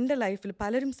 പക്ഷെ എൻ്റെ ലൈഫിൽ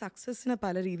പലരും സക്സസ്സിനെ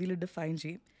പല രീതിയിൽ ഡിഫൈൻ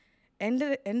ചെയ്യും.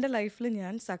 എൻ്റെ ലൈഫിൽ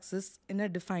ഞാൻ സക്സസ്സിനെ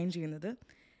ഡിഫൈൻ ചെയ്യുന്നത്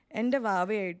എൻ്റെ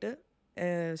വാവയായിട്ട്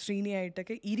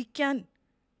ശ്രീനിയായിട്ടൊക്കെ ഇരിക്കാൻ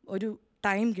ഒരു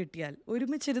ടൈം കിട്ടിയാൽ,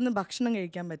 ഒരുമിച്ചിരുന്ന് ഭക്ഷണം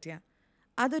കഴിക്കാൻ പറ്റിയ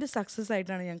അതൊരു സക്സസ്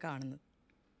ആയിട്ടാണ് ഞാൻ കാണുന്നത്.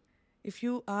 If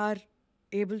you are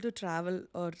able to travel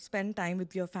or spend time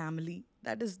with your family,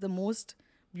 that is the most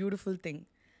beautiful thing.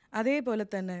 അതേപോലെ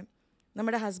തന്നെ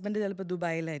നമ്മുടെ ഹസ്ബൻഡ് ചിലപ്പോൾ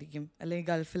ദുബായിലായിരിക്കും അല്ലെങ്കിൽ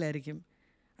ഗൾഫിലായിരിക്കും.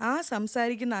 ആ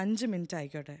സംസാരിക്കുന്ന 5 മിനിറ്റ്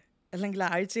ആയിക്കോട്ടെ, അല്ലെങ്കിൽ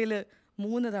ആഴ്ചയിൽ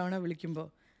 3 തവണ വിളിക്കുമ്പോൾ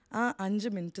ആ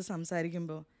 5 മിനിറ്റ്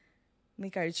സംസാരിക്കുമ്പോൾ നീ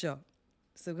കഴിച്ചോ,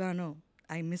 സുഖാണോ,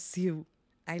 I miss you,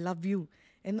 I love you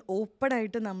എന്ന്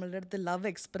ഓപ്പണായിട്ട് നമ്മളുടെ അടുത്ത് ലവ്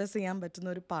എക്സ്പ്രസ് ചെയ്യാൻ പറ്റുന്ന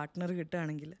ഒരു പാർട്ട്ണർ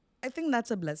കിട്ടുകയാണെങ്കിൽ I think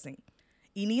that's A blessing.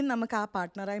 ഇനിയും നമുക്ക് ആ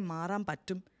പാർട്ട്ണറായി മാറാൻ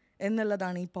പറ്റും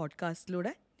എന്നുള്ളതാണ് ഈ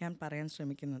പോഡ്കാസ്റ്റിലൂടെ ഞാൻ പറയാൻ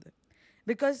ശ്രമിക്കുന്നത്.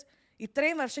 ബിക്കോസ്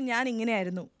ഇത്രയും വർഷം ഞാൻ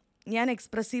ഇങ്ങനെയായിരുന്നു, ഞാൻ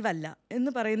എക്സ്പ്രസീവ് അല്ല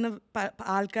എന്ന് പറയുന്ന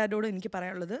ആൾക്കാരോട് എനിക്ക്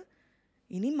പറയാനുള്ളത്,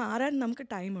 ഇനി മാറാൻ നമുക്ക്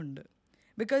ടൈമുണ്ട്.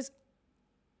 ബിക്കോസ്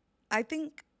ഐ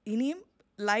തിങ്ക് ഇനിയും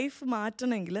ലൈഫ്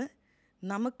മാറ്റണമെങ്കിൽ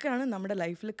നമുക്കാണ് നമ്മുടെ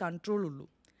ലൈഫിൽ കൺട്രോൾ ഉള്ളൂ.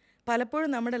 പലപ്പോഴും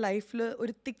നമ്മുടെ ലൈഫിൽ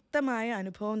ഒരു തിക്തമായ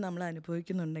അനുഭവം നമ്മൾ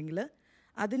അനുഭവിക്കുന്നുണ്ടെങ്കിൽ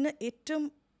അതിന് ഏറ്റവും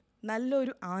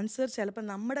നല്ലൊരു ആൻസർ ചിലപ്പോൾ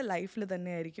നമ്മുടെ ലൈഫിൽ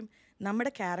തന്നെയായിരിക്കും.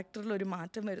 നമ്മുടെ ക്യാരക്ടറിൽ ഒരു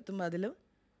മാറ്റം വരുത്തുമ്പോൾ അതിൽ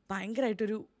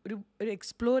ഭയങ്കരമായിട്ടൊരു ഒരു ഒരു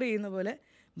എക്സ്പ്ലോർ ചെയ്യുന്ന പോലെ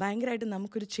ഭയങ്കരമായിട്ട്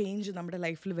നമുക്കൊരു ചേഞ്ച് നമ്മുടെ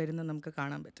ലൈഫിൽ വരുന്നത് നമുക്ക്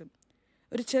കാണാൻ പറ്റും.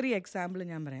 ഒരു ചെറിയ എക്സാമ്പിൾ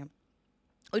ഞാൻ പറയാം.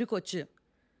 ഒരു കൊച്ച്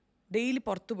ഡെയിലി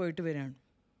പുറത്ത് പോയിട്ട് വരികയാണ്.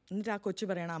 എന്നിട്ട് ആ കൊച്ച്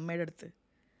പറയണം അമ്മയുടെ അടുത്ത്,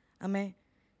 അമ്മേ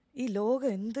ഈ ലോകം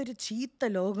എന്തൊരു ചീത്ത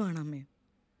ലോകമാണ് അമ്മേ.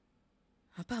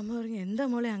 അപ്പം അമ്മ പറഞ്ഞു, എന്താ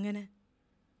മോളെ അങ്ങനെ?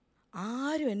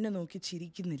 ആരും എന്നെ നോക്കി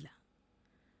ചിരിക്കുന്നില്ല.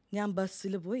 ഞാൻ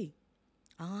ബസ്സിൽ പോയി,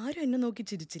 ആരും എന്നെ നോക്കി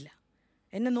ചിരിച്ചില്ല.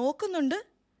 എന്നെ നോക്കുന്നുണ്ട്,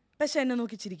 പക്ഷെ എന്നെ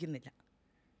നോക്കി ചിരിക്കുന്നില്ല.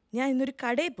 ഞാൻ ഇന്നൊരു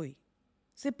കടയിൽ പോയി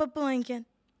സിപ്പപ്പ് വാങ്ങിക്കാൻ,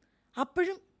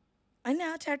 അപ്പോഴും എന്നെ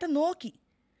ആ ചേട്ടൻ നോക്കി,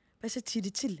 പക്ഷെ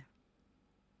ചിരിച്ചില്ല.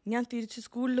 ഞാൻ തിരിച്ച്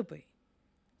സ്കൂളിൽ പോയി,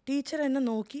 ടീച്ചർ എന്നെ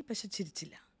നോക്കി, പക്ഷെ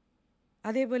ചിരിച്ചില്ല.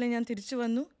 അതേപോലെ ഞാൻ തിരിച്ചു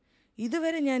വന്നു,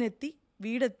 ഇതുവരെ ഞാൻ എത്തി,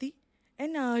 വീടെത്തി,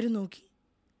 എന്നെ ആരും നോക്കി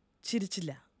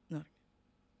ചിരിച്ചില്ല എന്ന് പറഞ്ഞു.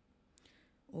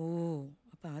 ഓ,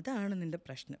 അപ്പം അതാണ് നിൻ്റെ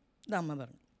പ്രശ്നം, ഇത് അമ്മ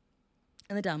പറഞ്ഞു.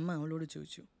 എന്നിട്ട് അമ്മ അവളോട്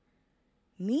ചോദിച്ചു,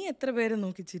 നീ എത്ര പേരെ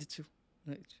നോക്കി ചിരിച്ചു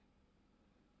എന്ന് ചോദിച്ചു.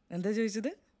 എന്താ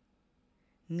ചോദിച്ചത്?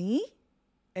 നീ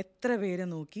എത്ര പേരെ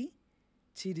നോക്കി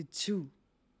ചിരിച്ചു?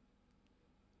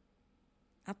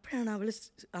 അപ്പോഴാണ് അവൾ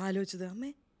ആലോചിച്ചത്,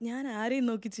 അമ്മേ ഞാൻ ആരെയും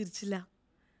നോക്കി ചിരിച്ചില്ല.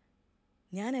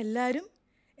 ഞാൻ എല്ലാവരും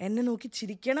എന്നെ നോക്കി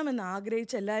ചിരിക്കണമെന്ന്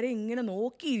ആഗ്രഹിച്ച് എല്ലാവരെയും ഇങ്ങനെ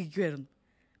നോക്കിയിരിക്കുമായിരുന്നു,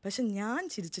 പക്ഷെ ഞാൻ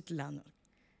ചിരിച്ചിട്ടില്ല എന്ന് പറഞ്ഞു.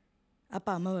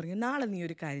 അപ്പം അമ്മ പറഞ്ഞു, നാളെ നീ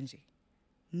ഒരു കാര്യം ചെയ്യും,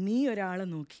 നീ ഒരാളെ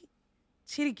നോക്കി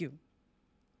ചിരിക്കും,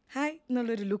 ഹായ്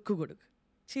എന്നുള്ളൊരു ലുക്ക് കൊടുക്കും,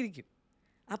 ചിരിക്കും.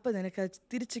 അപ്പോൾ നിനക്ക്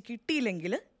തിരിച്ച്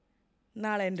കിട്ടിയില്ലെങ്കിൽ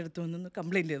നാളെ എൻ്റെ അടുത്ത് വന്നൊന്ന്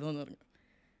കംപ്ലയിൻറ്റ് ചെയ്തോന്ന് പറഞ്ഞു.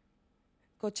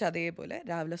 കൊച്ച് അതേപോലെ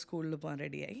രാവിലെ സ്കൂളിൽ പോകാൻ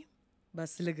റെഡിയായി,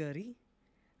 ബസ്സിൽ കയറി.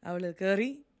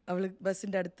 അവൾ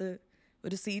ബസ്സിൻ്റെ അടുത്ത്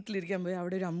ഒരു സീറ്റിലിരിക്കാൻ പോയി.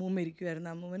 അവിടെ ഒരു അമ്മൂമ്മ ഇരിക്കുമായിരുന്നു.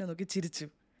 അമ്മൂമ്മനെ നോക്കി ചിരിച്ചു.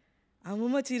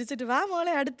 അമ്മൂമ്മ ചിരിച്ചിട്ട് വാ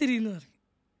മോളെ അടുത്തിരിന്ന് പറഞ്ഞു.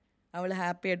 അവൾ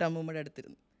ഹാപ്പി ആയിട്ട് അമ്മൂമ്മയുടെ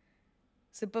അടുത്തിരുന്നു.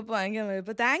 സിപ്പപ്പ് വാങ്ങിക്കാൻ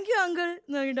പോയപ്പോൾ താങ്ക് യു അങ്കിൾ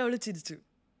എന്ന് പറഞ്ഞിട്ട് അവൾ ചിരിച്ചു.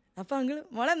 അപ്പോൾ അങ്കിൾ,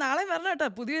 മോളെ നാളെ വരണം കേട്ടോ,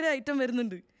 പുതിയൊരു ഐറ്റം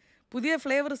വരുന്നുണ്ട്, പുതിയ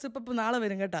ഫ്ലേവർ സിപ്പപ്പ് നാളെ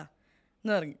വരും കേട്ടാ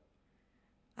എന്ന് പറഞ്ഞു.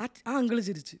 ആ അങ്കിൾ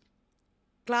ചിരിച്ചു.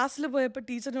 ക്ലാസ്സിൽ പോയപ്പോൾ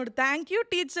ടീച്ചറിനോട് താങ്ക് യു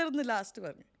ടീച്ചർ എന്ന് ലാസ്റ്റ്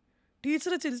പറഞ്ഞു.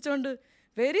 ടീച്ചർ ചിരിച്ചുകൊണ്ട്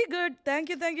very good,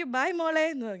 thank you by മോളെ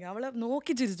എന്ന് പറഞ്ഞു. അവളെ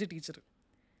നോക്കി ചിരിച്ചു ടീച്ചർ.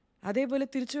 അതേപോലെ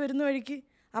തിരിച്ചു വരുന്ന വഴിക്ക്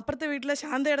അപ്പുറത്തെ വീട്ടിലെ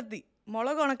ശാന്തയിടത്തി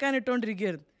മുളക് ഉണക്കാൻ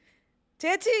ഇട്ടുകൊണ്ടിരിക്കുകയായിരുന്നു.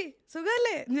 ചേച്ചി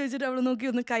സുഖമല്ലേ എന്ന് ചോദിച്ചിട്ട് അവൾ നോക്കി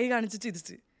ഒന്ന് കൈ കാണിച്ച്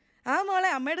ചിരിച്ച്. ആ മോളെ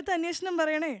അമ്മയുടെ അടുത്ത് അന്വേഷണം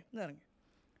പറയണേ എന്ന് പറഞ്ഞു.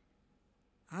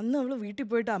 അന്ന് അവൾ വീട്ടിൽ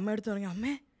പോയിട്ട് അമ്മയുടെ അടുത്ത് പറഞ്ഞു,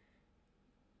 അമ്മേ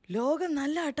ലോകം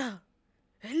നല്ല ആട്ടാ,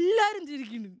 എല്ലാവരും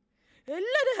ചിരിക്കുന്നു,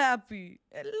 എല്ലാവരും ഹാപ്പി,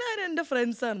 എല്ലാവരും എൻ്റെ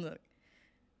ഫ്രണ്ട്സാണെന്ന് പറഞ്ഞു.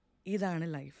 ഇതാണ്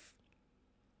ലൈഫ്.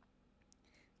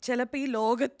 ചിലപ്പോൾ ഈ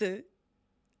ലോകത്ത്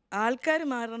ആൾക്കാർ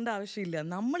മാറേണ്ട ആവശ്യമില്ല,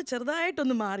 നമ്മൾ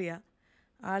ചെറുതായിട്ടൊന്ന് മാറിയാൽ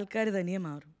ആൾക്കാർ തനിയെ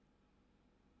മാറും.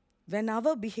 When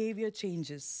our behavior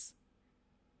changes,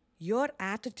 your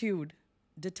attitude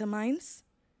determines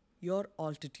your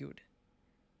altitude.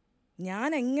 ഞാൻ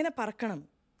എങ്ങനെ പറക്കണം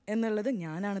എന്നുള്ളത്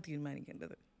ഞാനാണ്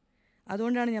തീരുമാനിക്കേണ്ടത്.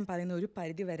 അതുകൊണ്ടാണ് ഞാൻ പറയുന്നത്, ഒരു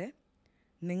പരിധിവരെ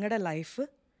നിങ്ങളുടെ ലൈഫ്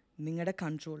നിങ്ങളുടെ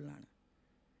കൺട്രോളിലാണ്.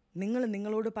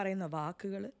 നിങ്ങളോട് പറയുന്ന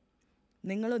വാക്കുകൾ,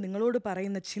 നിങ്ങളോട്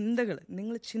പറയുന്ന ചിന്തകൾ,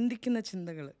 നിങ്ങൾ ചിന്തിക്കുന്ന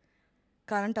ചിന്തകൾ,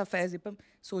 കറണ്ട് അഫയേഴ്സ്. ഇപ്പം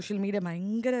സോഷ്യൽ മീഡിയ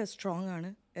ഭയങ്കര സ്ട്രോങ് ആണ്.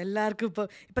 എല്ലാവർക്കും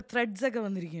ഇപ്പോൾ ത്രെഡ്സൊക്കെ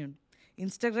വന്നിരിക്കുകയാണ്.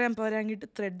 ഇൻസ്റ്റാഗ്രാം പോരാങ്ങിയിട്ട്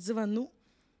ത്രെഡ്സ് വന്നു.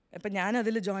 ഇപ്പം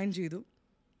ഞാനതിൽ ജോയിൻ ചെയ്തു.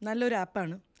 നല്ലൊരു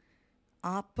ആപ്പാണ്.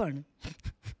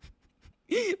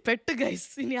 പെട്ട് ഗൈസ്,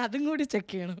 ഇനി അതും കൂടി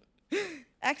ചെക്ക് ചെയ്യണം.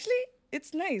 Actually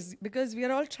it's nice because we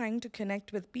are all trying to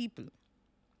connect with people.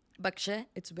 പക്ഷേ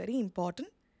ഇറ്റ്സ് വെരി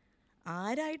ഇമ്പോർട്ടൻറ്റ്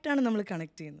ആരായിട്ടാണ് നമ്മൾ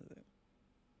കണക്ട് ചെയ്യുന്നത്,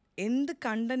 എന്ത്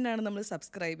കണ്ടൻ്റാണ് നമ്മൾ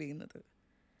സബ്സ്ക്രൈബ് ചെയ്യുന്നത്.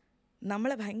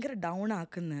 നമ്മളെ ഭയങ്കര ഡൗൺ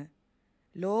ആക്കുന്ന,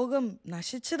 ലോകം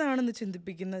നശിച്ചതാണെന്ന്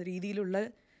ചിന്തിപ്പിക്കുന്ന രീതിയിലുള്ള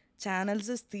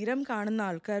ചാനൽസ് സ്ഥിരം കാണുന്ന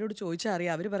ആൾക്കാരോട് ചോദിച്ചാൽ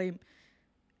അറിയാം. അവർ പറയും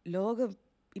ലോകം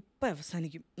ഇപ്പം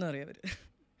അവസാനിക്കും എന്ന് പറയും അവർ.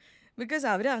 ബിക്കോസ്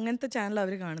അവർ അങ്ങനത്തെ ചാനൽ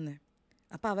അവർ കാണുന്നത്.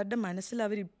 അപ്പോൾ അവരുടെ മനസ്സിൽ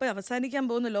അവർ ഇപ്പം അവസാനിക്കാൻ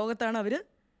പോകുന്ന ലോകത്താണ് അവർ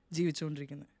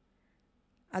ജീവിച്ചുകൊണ്ടിരിക്കുന്നത്.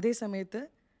 അതേ സമയത്ത്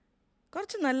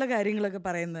കുറച്ച് നല്ല കാര്യങ്ങളൊക്കെ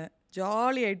പറയുന്ന,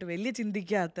 ജോളിയായിട്ട് വലിയ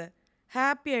ചിന്തിക്കാത്ത,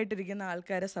 ഹാപ്പി ആയിട്ടിരിക്കുന്ന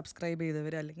ആൾക്കാരെ സബ്സ്ക്രൈബ്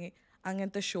ചെയ്തവർ, അല്ലെങ്കിൽ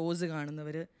അങ്ങനത്തെ ഷോസ്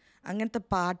കാണുന്നവർ, അങ്ങനത്തെ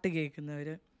പാട്ട് കേൾക്കുന്നവർ,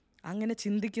 അങ്ങനെ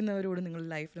ചിന്തിക്കുന്നവരോട് നിങ്ങൾ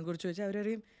ലൈഫിനെ കുറിച്ച് ചോദിച്ചാൽ അവർ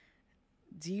പറയും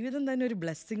ജീവിതം തന്നെ ഒരു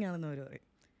ബ്ലെസ്സിങ് ആണെന്ന് അവർ പറയും.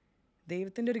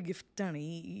 ദൈവത്തിൻ്റെ ഒരു ഗിഫ്റ്റാണ്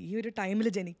ഈ ഒരു ടൈമിൽ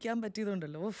ജനിക്കാൻ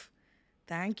പറ്റിയതുകൊണ്ടല്ലോ. ഓഫ്,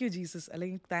 താങ്ക് യു ജീസസ്,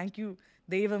 അല്ലെങ്കിൽ താങ്ക് യു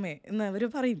ദൈവമേ എന്ന് അവർ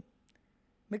പറയും.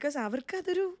 ബിക്കോസ്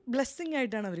അവർക്കതൊരു ബ്ലെസ്സിങ്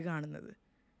ആയിട്ടാണ് അവർ കാണുന്നത്.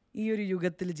 ഈ ഒരു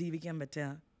യുഗത്തിൽ ജീവിക്കാൻ പറ്റുക,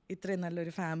 ഇത്രയും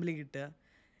നല്ലൊരു ഫാമിലി കിട്ടുക,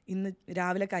 ഇന്ന്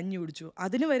രാവിലെ കഞ്ഞി കുടിച്ചു,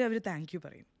 അതിന് വരെ അവർ താങ്ക് യു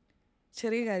പറയും.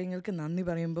 ചെറിയ കാര്യങ്ങൾക്ക് നന്ദി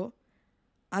പറയുമ്പോൾ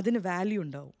അതിന് വാല്യൂ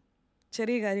ഉണ്ടാവും.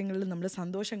 ചെറിയ കാര്യങ്ങളിൽ നമ്മൾ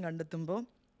സന്തോഷം കണ്ടെത്തുമ്പോൾ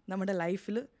നമ്മുടെ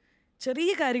ലൈഫിൽ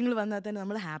ചെറിയ കാര്യങ്ങൾ വന്നാൽ തന്നെ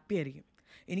നമ്മൾ ഹാപ്പി ആയിരിക്കും.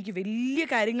 എനിക്ക് വലിയ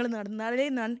കാര്യങ്ങൾ നടന്നാലേ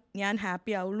ഞാൻ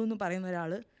ഹാപ്പി ആവുള്ളൂ എന്ന് പറയുന്ന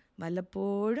ഒരാൾ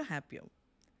വല്ലപ്പോഴും ഹാപ്പി ആവും.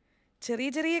 ചെറിയ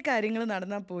ചെറിയ കാര്യങ്ങൾ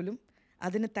നടന്നാൽ പോലും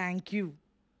അതിന് താങ്ക് യു,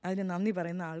 അതിന് നന്ദി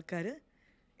പറയുന്ന ആൾക്കാർ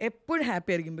എപ്പോഴും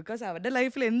ഹാപ്പി ആയിരിക്കും. ബിക്കോസ് അവരുടെ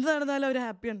ലൈഫിൽ എന്ത് നടന്നാലും അവർ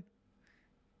ഹാപ്പിയാണ്.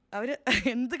 അവർ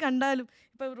എന്ത് കണ്ടാലും,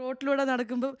 ഇപ്പോൾ റോട്ടിലൂടെ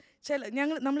നടക്കുമ്പോൾ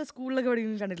നമ്മൾ സ്കൂളിലൊക്കെ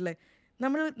പഠിക്കുന്നത് കണ്ടിട്ടില്ലേ,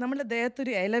 നമ്മളുടെ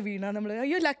ദേഹത്തൊരു ഇല വീണാൽ നമ്മൾ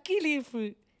അയ്യോ ലക്കി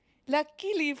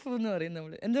ലീഫ് എന്ന് പറയും.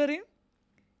 നമ്മൾ എന്ത് പറയും,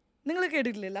 നിങ്ങൾ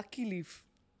കേട്ടിട്ടില്ലേ ലക്കി ലീഫ്?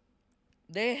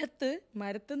 ദേഹത്ത്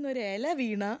മരത്തുനിന്ന് ഒരു ഇല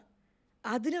വീണ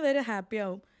അതിന് വരെ ഹാപ്പി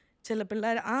ആവും ചില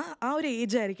പിള്ളേർ. ആ ഒരു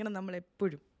ഏജ് ആയിരിക്കണം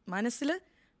നമ്മളെപ്പോഴും മനസ്സിൽ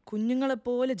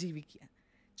കുഞ്ഞുങ്ങളെപ്പോലെ ജീവിക്കുക.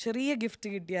 ചെറിയ ഗിഫ്റ്റ്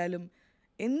കിട്ടിയാലും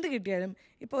എന്ത് കിട്ടിയാലും,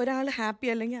 ഇപ്പോൾ ഒരാൾ ഹാപ്പി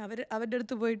അല്ലെങ്കിൽ അവരുടെ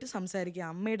അടുത്ത് പോയിട്ട് സംസാരിക്കുക,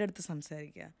 അമ്മയുടെ അടുത്ത്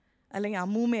സംസാരിക്കുക, അല്ലെങ്കിൽ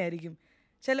അമ്മൂമ്മയായിരിക്കും.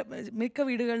 മിക്ക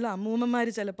വീടുകളിലും അമ്മൂമ്മമാർ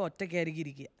ചിലപ്പോൾ ഒറ്റയ്ക്കായിരിക്കും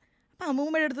ഇരിക്കുക. അപ്പോൾ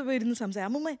അമ്മൂമ്മയുടെ അടുത്ത് പോയിരുന്ന്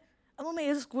അമ്മൂമ്മ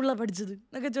ഏത് സ്കൂളിലാണ് പഠിച്ചത്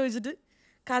എന്നൊക്കെ ചോദിച്ചിട്ട്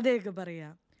കഥയൊക്കെ പറയുക.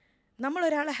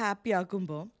 നമ്മളൊരാളെ ഹാപ്പി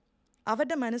ആക്കുമ്പോൾ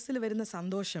അവരുടെ മനസ്സിൽ വരുന്ന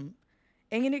സന്തോഷം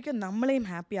എങ്ങനെയൊക്കെ നമ്മളെയും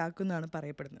ഹാപ്പി ആക്കുന്നതാണ്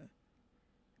പറയപ്പെടുന്നത്.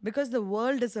 Because the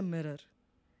world is A mirror.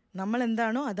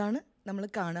 നമ്മളെന്താണോ അതാണ് നമ്മൾ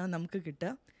കാണുക, നമുക്ക്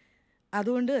കിട്ടുക.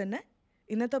 അതുകൊണ്ട് തന്നെ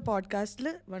ഇന്നത്തെ പോഡ്കാസ്റ്റിൽ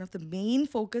one of the main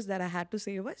focus that I had to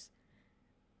say was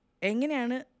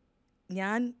എങ്ങനെയാണ്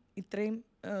ഞാൻ ഇത്രയും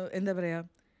എന്താ പറയുക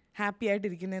ഹാപ്പി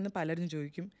ആയിട്ടിരിക്കുന്നതെന്ന് പലരും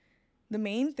ചോദിക്കും. The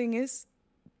main thing is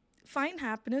find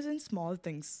happiness in small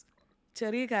things.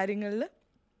 ചെറിയ കാര്യങ്ങളിൽ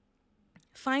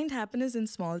find happiness in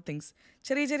small things.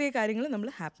 ചെറിയ ചെറിയ കാര്യങ്ങൾ നമ്മൾ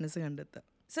ഹാപ്പിനെസ് കണ്ടെത്തുക.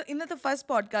 സോ ഇന്നത്തെ ഫസ്റ്റ്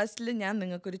പോഡ്കാസ്റ്റിൽ ഞാൻ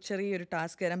നിങ്ങൾക്കൊരു ചെറിയൊരു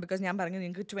ടാസ്ക് തരാം. ബിക്കോസ് ഞാൻ പറഞ്ഞു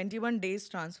നിങ്ങൾക്ക് 21 days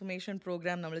ട്രാൻസ്ഫോർമേഷൻ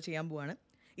പ്രോഗ്രാം നമ്മൾ ചെയ്യാൻ പോവാണ്.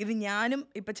 ഇത് ഞാനും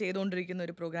ഇപ്പോൾ ചെയ്തുകൊണ്ടിരിക്കുന്ന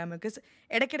ഒരു പ്രോഗ്രാം. ബിക്കോസ്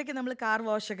ഇടയ്ക്കിടയ്ക്ക് നമ്മൾ കാർ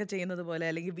വാഷൊക്കെ ചെയ്യുന്നത് പോലെ,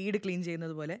 അല്ലെങ്കിൽ വീട് ക്ലീൻ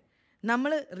ചെയ്യുന്നത് പോലെ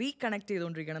നമ്മൾ റീകണക്ട്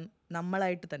ചെയ്തുകൊണ്ടിരിക്കണം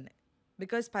നമ്മളായിട്ട് തന്നെ.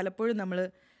 ബിക്കോസ് പലപ്പോഴും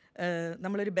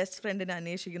നമ്മളൊരു ബെസ്റ്റ് ഫ്രണ്ടിനെ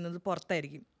അന്വേഷിക്കുന്നത്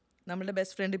പുറത്തായിരിക്കും. നമ്മളുടെ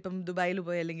ബെസ്റ്റ് ഫ്രണ്ട് ഇപ്പം ദുബായിൽ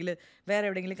പോയി, അല്ലെങ്കിൽ വേറെ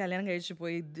എവിടെയെങ്കിലും കല്യാണം കഴിച്ച്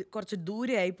പോയി, കുറച്ച്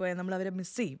ദൂരെ ആയിപ്പോയാൽ നമ്മൾ അവരെ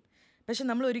മിസ് ചെയ്യും. പക്ഷെ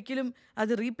നമ്മൾ ഒരിക്കലും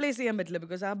അത് റീപ്ലേസ് ചെയ്യാൻ പറ്റില്ല.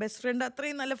 ബിക്കോസ് ആ ബെസ്റ്റ് ഫ്രണ്ട്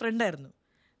അത്രയും നല്ല ഫ്രണ്ടായിരുന്നു.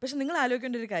 പക്ഷെ നിങ്ങൾ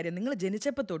ആലോചിക്കേണ്ട ഒരു കാര്യം, നിങ്ങൾ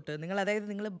ജനിച്ചപ്പോൾ തൊട്ട് അതായത്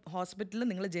നിങ്ങൾ ഹോസ്പിറ്റലിൽ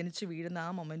നിങ്ങൾ ജനിച്ച് വീഴുന്ന ആ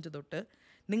മൊമെൻറ്റ് തൊട്ട്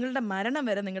നിങ്ങളുടെ മരണം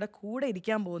വരെ നിങ്ങളുടെ കൂടെ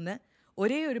ഇരിക്കാൻ പോകുന്ന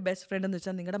ഒരേ ഒരു ബെസ്റ്റ് ഫ്രണ്ട് എന്ന്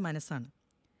വെച്ചാൽ നിങ്ങളുടെ മനസ്സാണ്.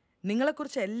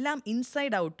 നിങ്ങളെക്കുറിച്ച് എല്ലാം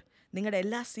ഇൻസൈഡ് ഔട്ട്, നിങ്ങളുടെ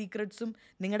എല്ലാ സീക്രട്സും,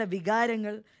 നിങ്ങളുടെ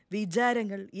വികാരങ്ങൾ,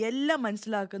 വിചാരങ്ങൾ എല്ലാം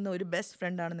മനസ്സിലാക്കുന്ന ഒരു ബെസ്റ്റ്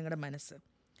ഫ്രണ്ടാണ് നിങ്ങളുടെ മനസ്സ്.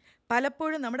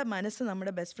 പലപ്പോഴും നമ്മുടെ മനസ്സ്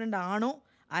നമ്മുടെ ബെസ്റ്റ് ഫ്രണ്ട് ആണോ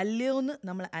അല്ലയോ എന്ന്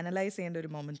നമ്മൾ അനലൈസ് ചെയ്യേണ്ട ഒരു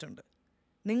മൊമെൻ്റ് ഉണ്ട്.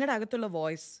 നിങ്ങളുടെ അകത്തുള്ള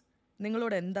വോയിസ്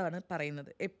നിങ്ങളോട് എന്താണ് പറയുന്നത്,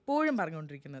 എപ്പോഴും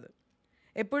പറഞ്ഞുകൊണ്ടിരിക്കുന്നത്.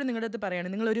 എപ്പോഴും നിങ്ങളുടെ അടുത്ത്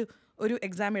പറയുകയാണ്, ഒരു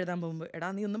എക്സാം എഴുതാൻ പോകുമ്പോൾ എടാ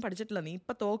നീ ഒന്നും പഠിച്ചിട്ടില്ല, നീ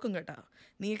ഇപ്പം തോക്കും കേട്ടാ,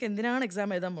 നീയൊക്കെ എന്തിനാണ് എക്സാം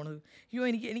എഴുതാൻ പോണത്, അയ്യോ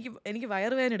എനിക്ക്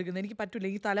വയറുവേദന എടുക്കുന്നു, എനിക്ക് പറ്റില്ല,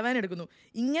 എനിക്ക് തലവേദന എടുക്കുന്നു,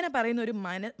 ഇങ്ങനെ പറയുന്ന ഒരു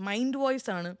മൈൻഡ് വോയിസ്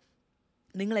ആണ്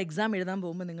നിങ്ങൾ എക്സാം എഴുതാൻ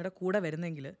പോകുമ്പോൾ നിങ്ങളുടെ കൂടെ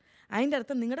വരുന്നെങ്കിൽ അതിൻ്റെ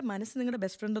അർത്ഥം നിങ്ങളുടെ മനസ്സ് നിങ്ങളുടെ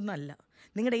ബെസ്റ്റ് ഫ്രണ്ടൊന്നും അല്ല,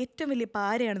 നിങ്ങളുടെ ഏറ്റവും വലിയ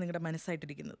പാരയാണ് നിങ്ങളുടെ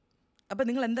മനസ്സായിട്ടിരിക്കുന്നത്. അപ്പോൾ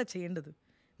നിങ്ങൾ എന്താ ചെയ്യേണ്ടത്?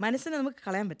 മനസ്സിനെ നമുക്ക്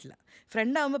കളയാൻ പറ്റില്ല.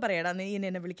 ഫ്രണ്ടാകുമ്പോൾ പറയാടാ നീ ഇനി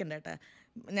എന്നെ വിളിക്കണ്ട കേട്ടാ,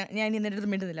 ഞാൻ ഇനി നിൻ്റെ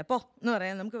അടുത്ത് മിണ്ടുന്നില്ല പോ എന്ന്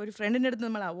പറയാൻ നമുക്ക് ഒരു ഫ്രണ്ടിൻ്റെ അടുത്ത്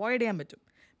നമ്മൾ അവോയ്ഡ് ചെയ്യാൻ പറ്റും.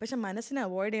 പക്ഷെ മനസ്സിനെ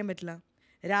അവോയ്ഡ് ചെയ്യാൻ പറ്റില്ല.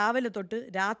 രാവിലെ തൊട്ട്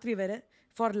രാത്രി വരെ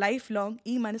ഫോർ ലൈഫ് ലോങ്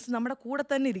ഈ മനസ്സ് നമ്മുടെ കൂടെ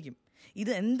തന്നെ ഇരിക്കും.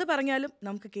 ഇത് എന്ത് പറഞ്ഞാലും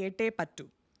നമുക്ക് കേട്ടേ പറ്റൂ.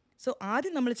 സോ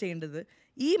ആദ്യം നമ്മൾ ചെയ്യേണ്ടത്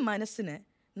ഈ മനസ്സിനെ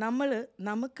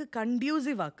നമുക്ക്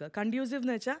കൺഡ്യൂസീവ് ആക്കുക. കൺഡ്യൂസീവ്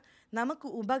എന്ന് വെച്ചാൽ നമുക്ക്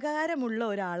ഉപകാരമുള്ള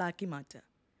ഒരാളാക്കി മാറ്റുക,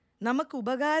 നമുക്ക്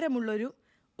ഉപകാരമുള്ളൊരു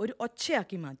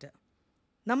ഒച്ചയാക്കി മാറ്റുക.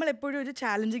 നമ്മളെപ്പോഴും ഒരു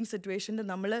ചാലഞ്ചിങ് സിറ്റുവേഷനിൽ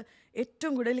നമ്മൾ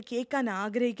ഏറ്റവും കൂടുതൽ കേൾക്കാൻ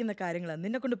ആഗ്രഹിക്കുന്ന കാര്യങ്ങളാണ്.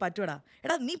 നിന്നെ കൊണ്ട് പറ്റുവാടാ,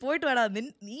 എടാ നീ പോയിട്ട് വേടാ,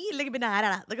 നീ ഇല്ലെങ്കിൽ പിന്നെ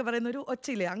ആരാടാ എന്നൊക്കെ പറയുന്ന ഒരു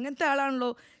ഒച്ചയില്ലേ, അങ്ങനത്തെ ആളാണല്ലോ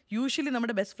യൂഷ്വലി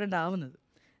നമ്മുടെ ബെസ്റ്റ് ഫ്രണ്ട് ആവുന്നത്.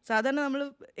 സാധാരണ നമ്മൾ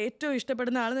ഏറ്റവും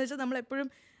ഇഷ്ടപ്പെടുന്ന ആളെന്ന് വെച്ചാൽ നമ്മളെപ്പോഴും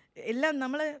എല്ലാം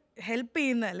നമ്മളെ ഹെൽപ്പ്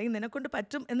ചെയ്യുന്ന അല്ലെങ്കിൽ നിന്നെക്കൊണ്ട്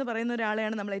പറ്റും എന്ന് പറയുന്ന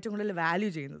ഒരാളെയാണ് നമ്മൾ ഏറ്റവും കൂടുതൽ വാല്യൂ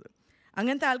ചെയ്യുന്നത്.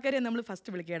 അങ്ങനത്തെ ആൾക്കാരെ നമ്മൾ ഫസ്റ്റ്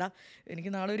വിളിക്കുക. എടാ എനിക്ക്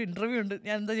നാളെ ഒരു ഇൻ്റർവ്യൂ ഉണ്ട്,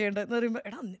 ഞാൻ എന്താ ചെയ്യേണ്ടത് എന്ന് പറയുമ്പോൾ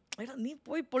എടാ നീ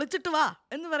പോയി പൊളിച്ചിട്ട് വാ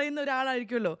എന്ന് പറയുന്ന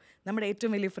ഒരാളായിരിക്കുമല്ലോ നമ്മുടെ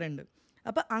ഏറ്റവും വലിയ ഫ്രണ്ട്.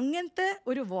 അപ്പോൾ അങ്ങനത്തെ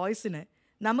ഒരു വോയിസിനെ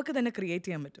നമുക്ക് തന്നെ ക്രിയേറ്റ്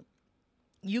ചെയ്യാൻ പറ്റും.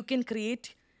 You can create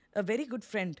A very good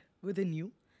friend within you.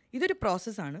 ഇതൊരു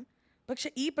പ്രോസസ്സാണ്.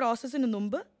 പക്ഷേ ഈ പ്രോസസ്സിന്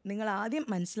മുമ്പ് നിങ്ങൾ ആദ്യം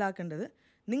മനസ്സിലാക്കേണ്ടത്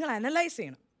നിങ്ങൾ അനലൈസ്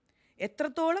ചെയ്യണം.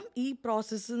 എത്രത്തോളം ഈ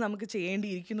പ്രോസസ്സ് നമുക്ക്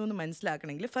ചെയ്യേണ്ടിയിരിക്കുന്നു എന്ന്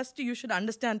മനസ്സിലാക്കണമെങ്കിൽ ഫസ്റ്റ് യു ഷുഡ്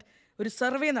അണ്ടർസ്റ്റാൻഡ്. ഒരു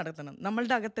സർവേ നടത്തണം.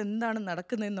 നമ്മളുടെ അകത്ത് എന്താണ്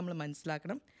നടക്കുന്നതെന്ന് നമ്മൾ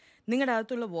മനസ്സിലാക്കണം. നിങ്ങളുടെ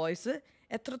അകത്തുള്ള വോയിസ്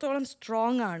എത്രത്തോളം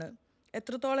സ്ട്രോങ് ആണ്,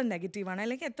 എത്രത്തോളം നെഗറ്റീവാണ്,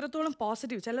 അല്ലെങ്കിൽ എത്രത്തോളം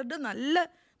പോസിറ്റീവ്. ചിലരുടെ നല്ല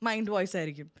മൈൻഡ് വോയിസ്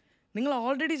ആയിരിക്കും. നിങ്ങൾ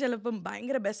ഓൾറെഡി ചിലപ്പം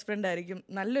ഭയങ്കര ബെസ്റ്റ് ഫ്രണ്ട് ആയിരിക്കും,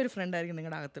 നല്ലൊരു ഫ്രണ്ടായിരിക്കും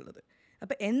നിങ്ങളുടെ അകത്തുള്ളത്.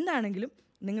 അപ്പോൾ എന്താണെങ്കിലും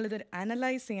നിങ്ങളിതൊരു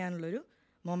അനലൈസ് ചെയ്യാനുള്ളൊരു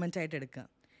മൊമെൻ്റായിട്ട് എടുക്കുക.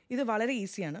 ഇത് വളരെ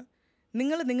ഈസിയാണ്.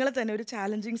 നിങ്ങളെ തന്നെ ഒരു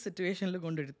ചാലഞ്ചിങ് സിറ്റുവേഷനിൽ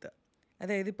കൊണ്ടിരുത്തുക.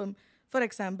 അതായത് ഇപ്പം ഫോർ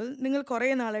എക്സാമ്പിൾ നിങ്ങൾ കുറേ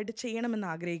നാളായിട്ട് ചെയ്യണമെന്ന്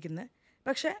ആഗ്രഹിക്കുന്ന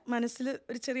പക്ഷേ മനസ്സിൽ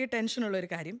ഒരു ചെറിയ ടെൻഷനുള്ളൊരു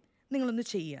കാര്യം നിങ്ങളൊന്ന്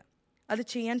ചെയ്യുക. അത്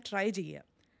ചെയ്യാൻ ട്രൈ ചെയ്യുക,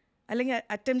 അല്ലെങ്കിൽ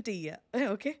അറ്റംപ്റ്റ് ചെയ്യുക.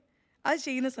 ഓക്കെ, അത്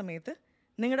ചെയ്യുന്ന സമയത്ത്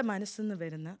നിങ്ങളുടെ മനസ്സിൽ നിന്ന്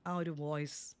വരുന്ന ആ ഒരു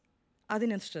വോയിസ്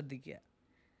അതിനെ ശ്രദ്ധിക്കുക.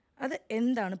 അത്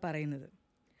എന്താണ് പറയുന്നത്?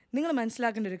 നിങ്ങൾ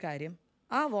മനസ്സിലാക്കേണ്ട ഒരു കാര്യം,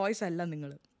 ആ വോയിസ് അല്ല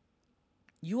നിങ്ങൾ.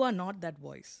 You are not that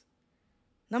voice.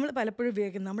 നമ്മൾ പലപ്പോഴും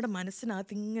ഉപയോഗിക്കുന്നത് നമ്മുടെ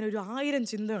മനസ്സിനകത്ത് ഇങ്ങനെ ഒരു 1000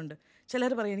 ചിന്തയുണ്ട്.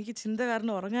 ചിലർ പറയും എനിക്ക് ചിന്ത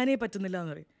കാരണം ഉറങ്ങാനേ പറ്റുന്നില്ല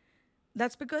എന്ന് പറയും.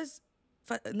 ദാറ്റ്സ് ബിക്കോസ്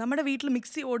നമ്മുടെ വീട്ടിൽ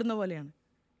മിക്സി ഓടുന്ന പോലെയാണ്.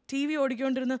 ടി വി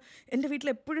ഓടിക്കൊണ്ടിരുന്ന എൻ്റെ വീട്ടിൽ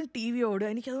എപ്പോഴും ടി വി ഓടുക,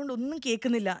 എനിക്കതുകൊണ്ട് ഒന്നും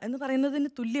കേൾക്കുന്നില്ല എന്ന് പറയുന്നതിന്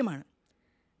തുല്യമാണ്.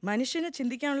 മനുഷ്യന്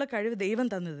ചിന്തിക്കാനുള്ള കഴിവ് ദൈവം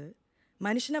തന്നത്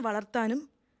മനുഷ്യനെ വളർത്താനും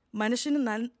മനുഷ്യന്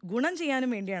ഗുണം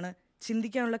ചെയ്യാനും വേണ്ടിയാണ്.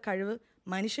 ചിന്തിക്കാനുള്ള കഴിവ്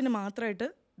മനുഷ്യന് മാത്രമായിട്ട്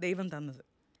ദൈവം തന്നത്.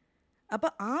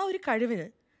 അപ്പോൾ ആ ഒരു കഴിവിന്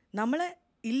നമ്മളെ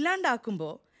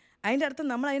ഇല്ലാണ്ടാക്കുമ്പോൾ അതിൻ്റെ അർത്ഥം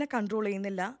നമ്മൾ അതിനെ കൺട്രോൾ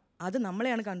ചെയ്യുന്നില്ല, അത്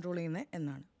നമ്മളെയാണ് കൺട്രോൾ ചെയ്യുന്നത്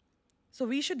എന്നാണ്. So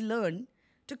we should learn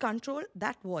to control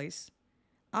that voice.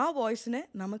 ആ വോയിസിനെ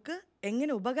നമുക്ക്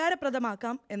എങ്ങനെ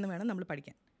ഉപകാരപ്രദമാക്കാം എന്ന് വേണം നമ്മൾ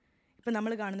പഠിക്കാൻ. ഇപ്പം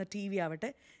നമ്മൾ കാണുന്ന ടി വി ആവട്ടെ,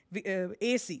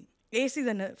 എ സി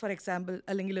തന്നെ ഫോർ എക്സാമ്പിൾ,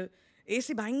 അല്ലെങ്കിൽ എ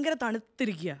സി ഭയങ്കര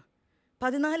തണുത്തിരിക്കുക,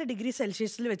 14 ഡിഗ്രി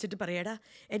സെൽഷ്യസിൽ വെച്ചിട്ട് പറയാടാ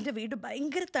എൻ്റെ വീട്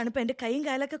ഭയങ്കര തണുപ്പ്, എൻ്റെ കൈയും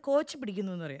കാലൊക്കെ കോച്ച്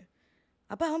പിടിക്കുന്നു എന്ന് പറയാം.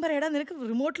 അപ്പോൾ അവൻ പറയാടാ നിനക്ക്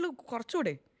റിമോട്ടിൽ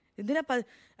കുറച്ചുകൂടെ, എന്തിനാ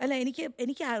അല്ല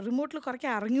എനിക്ക് റിമോട്ടിൽ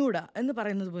കുറയ്ക്കാൻ അറിഞ്ഞുകൂടാ എന്ന്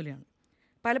പറയുന്നത് പോലെയാണ്.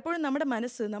 പലപ്പോഴും നമ്മുടെ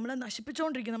മനസ്സ് നമ്മളെ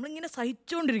നശിപ്പിച്ചുകൊണ്ടിരിക്കും, നമ്മളിങ്ങനെ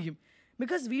സഹിച്ചുകൊണ്ടിരിക്കും.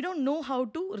 Because we don't know how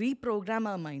to reprogram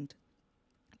our mind.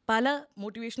 പല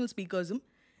മോട്ടിവേഷണൽ സ്പീക്കേഴ്സും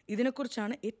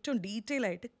ഇതിനെക്കുറിച്ചാണ് ഏറ്റവും ഡീറ്റെയിൽ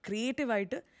ആയിട്ട്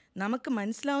ക്രിയേറ്റീവായിട്ട് നമുക്ക്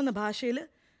മനസ്സിലാവുന്ന ഭാഷയിൽ,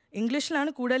 ഇംഗ്ലീഷിലാണ്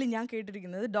കൂടുതൽ ഞാൻ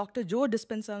കേട്ടിരിക്കുന്നത്. ഡോക്ടർ ജോ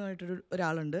ഡിസ്പെൻസ എന്ന് പറഞ്ഞിട്ടൊരു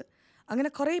ഒരാളുണ്ട്. അങ്ങനെ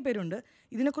കുറേ പേരുണ്ട്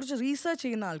ഇതിനെക്കുറിച്ച് റീസർച്ച്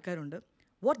ചെയ്യുന്ന ആൾക്കാരുണ്ട്.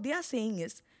 What they are saying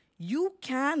is you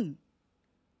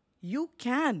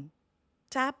can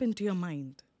tap in to your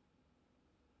mind.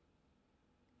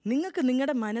 നിങ്ങൾക്ക്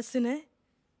നിങ്ങളുടെ മനസ്സിനെ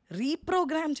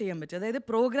റീപ്രോഗ്രാം ചെയ്യാൻ പറ്റും. അതായത്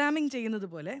പ്രോഗ്രാമിംഗ് ചെയ്യുന്നത്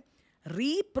പോലെ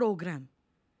റീപ്രോഗ്രാം,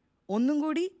 ഒന്നും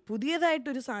കൂടി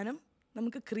പുതിയതായിട്ടൊരു സാധനം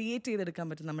നമുക്ക് ക്രിയേറ്റ് ചെയ്തെടുക്കാൻ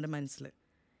പറ്റും നമ്മുടെ മനസ്സിൽ.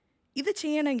 ഇത്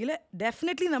ചെയ്യണമെങ്കിൽ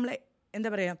ഡെഫിനറ്റ്ലി നമ്മളെ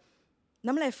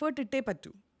നമ്മൾ എഫേർട്ട് ഇട്ടേ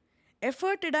പറ്റൂ.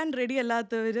 എഫേർട്ട് ഇടാൻ റെഡി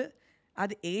അല്ലാത്തവർ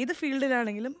അത് ഏത്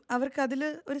ഫീൽഡിലാണെങ്കിലും അവർക്കതിൽ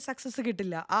ഒരു സക്സസ്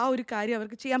കിട്ടില്ല, ആ ഒരു കാര്യം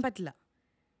അവർക്ക് ചെയ്യാൻ പറ്റില്ല.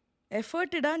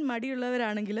 എഫേർട്ട് ഇടാൻ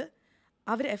മടിയുള്ളവരാണെങ്കിൽ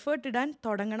അവർ എഫേർട്ട് ഇടാൻ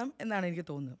തുടങ്ങണം എന്നാണ് എനിക്ക്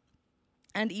തോന്നുന്നത്.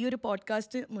 ആൻഡ് ഈ ഒരു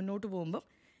പോഡ്കാസ്റ്റ് മുന്നോട്ട് പോകുമ്പം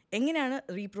എങ്ങനെയാണ്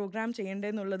റീപ്രോഗ്രാം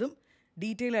ചെയ്യേണ്ടതെന്നുള്ളതും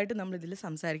ഡീറ്റെയിൽ ആയിട്ട് നമ്മളിതിൽ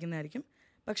സംസാരിക്കുന്നതായിരിക്കും.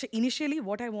 പക്ഷേ initially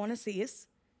what I want to say is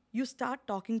you start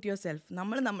talking to your self.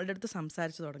 നമ്മളുടെ അടുത്ത്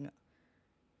സംസാരിച്ച് തുടങ്ങുക.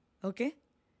 Okay,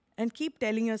 and keep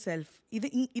telling your self.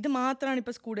 ഇത് മാത്രമാണ്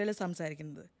ഇപ്പോൾ സ്കൂളിൽ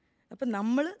സംസാരിക്കുന്നത്. അപ്പം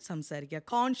നമ്മൾ സംസാരിക്കുക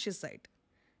കോൺഷ്യസ് ആയിട്ട്.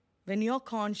 When you are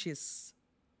conscious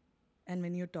and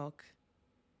when you talk,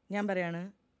 ഞാൻ പറയാണ്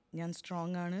ഞാൻ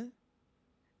സ്ട്രോങ് ആണ്,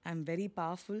 ഐ എം വെരി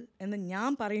പവർഫുൾ എന്ന്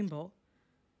ഞാൻ പറയുമ്പോൾ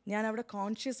ഞാൻ അവിടെ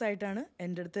കോൺഷ്യസ് ആയിട്ടാണ്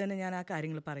എൻ്റെ അടുത്ത് തന്നെ ഞാൻ ആ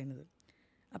കാര്യങ്ങൾ പറയുന്നത്.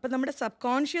 അപ്പം നമ്മുടെ സബ്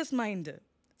കോൺഷ്യസ് മൈൻഡ്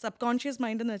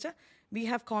എന്ന് വെച്ചാൽ we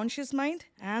have conscious mind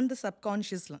and the sub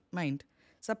conscious mind.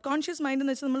 Sub conscious mind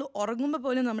എന്ന് വെച്ചാൽ നമ്മൾ ഉറങ്ങുമ്പോൾ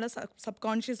പോലും നമ്മുടെ സബ്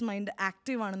കോൺഷ്യസ് മൈൻഡ്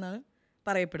ആക്റ്റീവ് ആണെന്നാണ്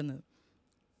പറയപ്പെടുന്നത്.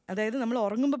 അതായത് നമ്മൾ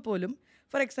ഉറങ്ങുമ്പോൾ പോലും,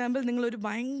 ഫോർ എക്സാമ്പിൾ, നിങ്ങളൊരു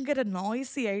ഭയങ്കര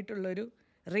നോയ്സി ആയിട്ടുള്ളൊരു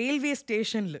റെയിൽവേ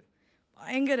സ്റ്റേഷനിൽ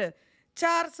ഭയങ്കര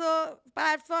 400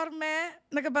 പ്ലാറ്റ്ഫോർമേ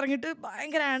എന്നൊക്കെ പറഞ്ഞിട്ട്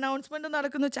ഭയങ്കര അനൗൺസ്മെൻറ്റ്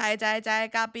നടക്കുന്നു, ചായ ചായ ചായ,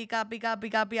 കാപ്പി കാപ്പി കാപ്പി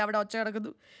കാപ്പി, അവിടെ ഒച്ച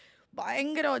കിടക്കുന്നു,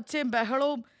 ഭയങ്കര ഒച്ചയും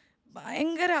ബഹളവും,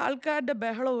 ഭയങ്കര ആൾക്കാരുടെ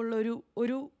ബഹളമുള്ള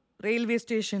ഒരു റെയിൽവേ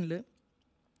സ്റ്റേഷനിൽ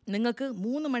നിങ്ങൾക്ക്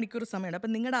 3 മണിക്കൂർ സമയമുണ്ട്.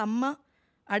 അപ്പം നിങ്ങളുടെ അമ്മ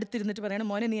അടുത്തിരുന്നിട്ട് പറയണം,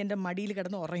 മോനെ നീ എൻ്റെ മടിയിൽ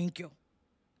കിടന്ന് ഉറങ്ങിക്കോ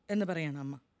എന്ന് പറയണം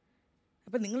അമ്മ.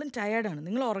 അപ്പം നിങ്ങളും ടയേർഡാണ്,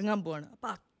 നിങ്ങൾ ഉറങ്ങാൻ പോവാണ്. അപ്പം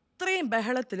അത്രയും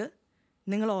ബഹളത്തിൽ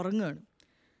നിങ്ങൾ ഉറങ്ങുകയാണ്.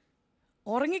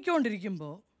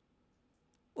 ഉറങ്ങിക്കൊണ്ടിരിക്കുമ്പോൾ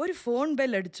ഒരു ഫോൺ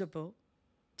ബെൽ അടിച്ചപ്പോൾ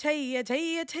ചെയ്യ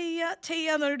ചെയ്യ ചെയ്യ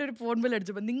ചെയ്യാന്ന് പറഞ്ഞിട്ടൊരു ഫോൺ ബെൽ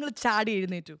അടിച്ചപ്പോൾ നിങ്ങൾ ചാടി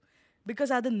എഴുന്നേറ്റു.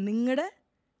 ബിക്കോസ് അത് നിങ്ങളുടെ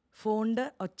ഫോണിൻ്റെ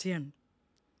ഒച്ചയാണ്.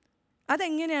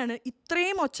 അതെങ്ങനെയാണ്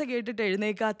ഇത്രയും ഒച്ച കേട്ടിട്ട്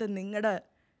എഴുന്നേക്കാത്ത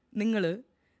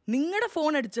നിങ്ങളുടെ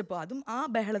ഫോൺ അടിച്ചപ്പോൾ, അതും ആ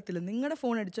ബഹളത്തിൽ നിങ്ങളുടെ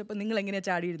ഫോൺ അടിച്ചപ്പോൾ നിങ്ങൾ എങ്ങനെയാണ്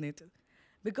ചാടി എഴുന്നേറ്റത്?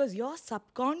 Because your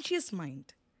sub conscious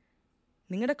mind,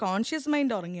 നിങ്ങളുടെ കോൺഷ്യസ്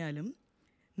മൈൻഡ് ഉറങ്ങിയാലും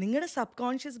നിങ്ങളുടെ sub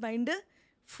conscious mind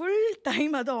full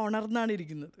time അത് ഉണർന്നാണ്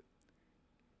ഇരിക്കുന്നത്.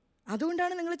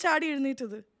 അതുകൊണ്ടാണ് നിങ്ങൾ ചാടി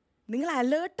എഴുന്നേറ്റത്. നിങ്ങൾ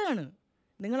അലേർട്ടാണ്.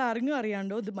 നിങ്ങൾ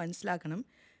അറിയാണ്ടോ ഇത് മനസ്സിലാക്കണം.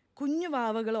 കുഞ്ഞു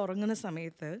വാവകൾ ഉറങ്ങുന്ന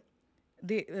സമയത്ത്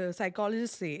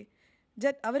സൈക്കോളജിസ്റ്റ്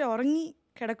അവർ ഉറങ്ങി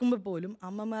കിടക്കുമ്പോൾ പോലും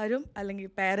അമ്മമാരും അല്ലെങ്കിൽ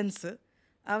പേരൻസ്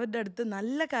അവരുടെ അടുത്ത്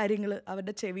നല്ല കാര്യങ്ങൾ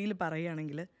അവരുടെ ചെവിയിൽ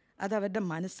പറയുകയാണെങ്കിൽ അത് അവരുടെ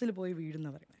മനസ്സിൽ പോയി വീഴുന്ന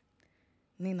പറയുന്നത്.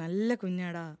 നീ നല്ല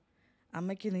കുഞ്ഞാടാ,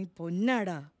 അമ്മയ്ക്ക് നീ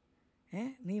പൊന്നാടാ,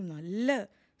 നീ നല്ല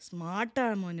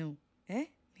സ്മാർട്ടാണ് മോനു,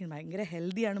 നീ ഭയങ്കര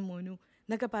ഹെൽത്തിയാണ് മോനു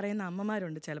എന്നൊക്കെ പറയുന്ന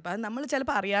അമ്മമാരുണ്ട് ചിലപ്പോൾ. അത് നമ്മൾ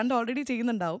ചിലപ്പോൾ അറിയാണ്ട് ഓൾറെഡി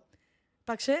ചെയ്യുന്നുണ്ടാവും.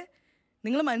 പക്ഷേ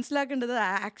നിങ്ങൾ മനസ്സിലാക്കേണ്ടത്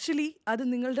ആക്ച്വലി അത്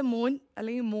നിങ്ങളുടെ മോൻ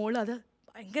അല്ലെങ്കിൽ മോൾ അത്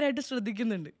ഭയങ്കരമായിട്ട്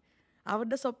ശ്രദ്ധിക്കുന്നുണ്ട്.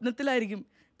 അവരുടെ സ്വപ്നത്തിലായിരിക്കും,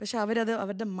 പക്ഷെ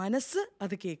അവരുടെ മനസ്സ്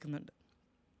അത് കേൾക്കുന്നുണ്ട്.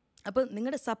 അപ്പോൾ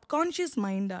നിങ്ങളുടെ സബ് കോൺഷ്യസ്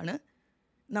മൈൻഡാണ്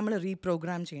നമ്മൾ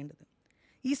റീപ്രോഗ്രാം ചെയ്യേണ്ടത്.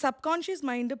 ഈ സബ് കോൺഷ്യസ്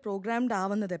മൈൻഡ് പ്രോഗ്രാംഡ്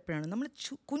ആവുന്നത് എപ്പോഴാണ്? നമ്മൾ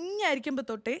കുഞ്ഞായിരിക്കുമ്പോൾ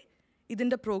തൊട്ടേ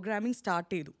ഇതിൻ്റെ പ്രോഗ്രാമിംഗ്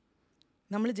സ്റ്റാർട്ട് ചെയ്തു.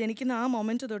 നമ്മൾ ജനിക്കുന്ന ആ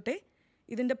മൊമെൻറ്റ് തൊട്ടേ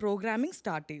ഇതിൻ്റെ പ്രോഗ്രാമിംഗ്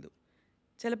സ്റ്റാർട്ട് ചെയ്തു.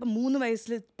 ചിലപ്പോൾ 3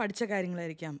 വയസ്സിൽ പഠിച്ച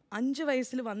കാര്യങ്ങളായിരിക്കാം, 5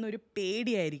 വയസ്സിൽ വന്നൊരു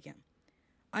പേടിയായിരിക്കാം,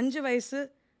 5 വയസ്സ്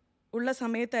ഉള്ള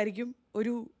സമയത്തായിരിക്കും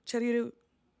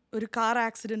ചെറിയൊരു കാർ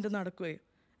ആക്സിഡൻറ്റ് നടക്കുകയോ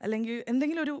അല്ലെങ്കിൽ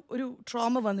എന്തെങ്കിലും ഒരു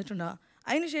ട്രോമ വന്നിട്ടുണ്ടാകും.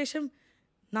 അതിനുശേഷം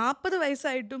 40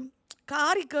 വയസ്സായിട്ടും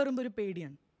കാറിൽ കയറുമ്പോൾ ഒരു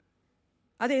പേടിയാണ്.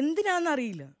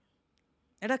 അതെന്തിനാണെന്നറിയില്ല.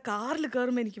 എടാ കാറിൽ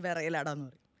കയറുമ്പോൾ എനിക്ക് വിറയലാടാന്ന്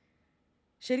പറയും.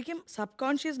 ശരിക്കും സബ്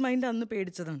കോൺഷ്യസ് മൈൻഡ് അന്ന്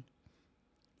പേടിച്ചതാണ്.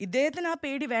 ഇദ്ദേഹത്തിന് ആ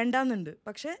പേടി വേണ്ടാന്നുണ്ട്,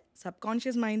 പക്ഷേ സബ്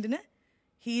കോൺഷ്യസ് മൈൻഡിന്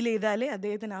ഹീൽ ചെയ്താലേ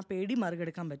അദ്ദേഹത്തിന് ആ പേടി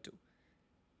മറികടക്കാൻ പറ്റൂ.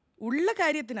 ഉള്ള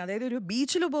കാര്യത്തിന്, അതായത് ഒരു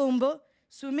ബീച്ചിൽ പോകുമ്പോൾ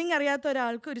സ്വിമ്മിങ് അറിയാത്ത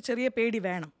ഒരാൾക്ക് ഒരു ചെറിയ പേടി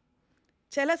വേണം.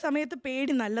 ചില സമയത്ത്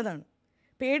പേടി നല്ലതാണ്.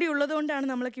 പേടി ഉള്ളതുകൊണ്ടാണ്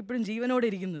നമ്മളൊക്കെ ഇപ്പോഴും ജീവനോടെ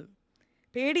ഇരിക്കുന്നത്.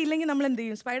 പേടിയില്ലെങ്കിൽ നമ്മൾ എന്ത്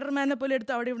ചെയ്യും? സ്പൈഡർമാനെ പോലെ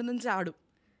എടുത്ത് അവിടെ ഇവിടെ നിന്ന് ചാടും.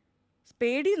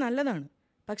 പേടി നല്ലതാണ്,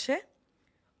 പക്ഷേ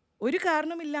ഒരു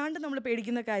കാരണമില്ലാണ്ട് നമ്മൾ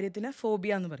പേടിക്കുന്ന കാര്യത്തിന്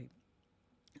ഫോബിയ എന്ന് പറയും.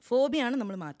 ഫോബിയാണ്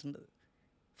നമ്മൾ മാറ്റേണ്ടത്.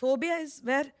 Phobia is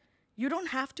wear you don't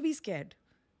have to B scared.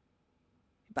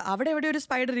 ഇപ്പം അവിടെ എവിടെ ഒരു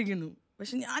സ്പൈഡർ ഇരിക്കുന്നു,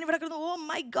 പക്ഷെ ഞാനിവിടെ കിടന്ന് ഓ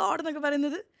മൈ ഗോഡ് എന്നൊക്കെ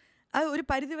പറയുന്നത് അത് ഒരു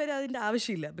പരിധി വരെ അതിൻ്റെ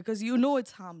ആവശ്യമില്ല. Because you know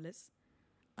it's harmless.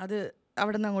 അത്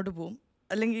അവിടെ നിന്ന് അങ്ങോട്ട് പോവും.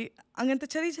 അല്ലെങ്കിൽ അങ്ങനത്തെ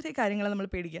ചെറിയ ചെറിയ കാര്യങ്ങളെ നമ്മൾ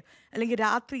പേടിക്കുക, അല്ലെങ്കിൽ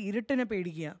രാത്രി ഇരുട്ടിനെ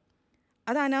പേടിക്കുക,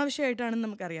 അത് അനാവശ്യമായിട്ടാണെന്ന്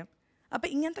നമുക്കറിയാം. അപ്പോൾ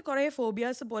ഇങ്ങനത്തെ കുറേ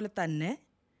ഫോബിയാസ് പോലെ തന്നെ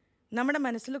നമ്മുടെ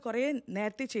മനസ്സിൽ കുറേ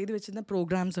നേരത്തെ ചെയ്തു വെച്ചിരുന്ന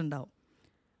പ്രോഗ്രാംസ് ഉണ്ടാവും.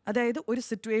 അതായത് ഒരു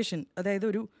സിറ്റുവേഷൻ, അതായത്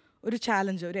ഒരു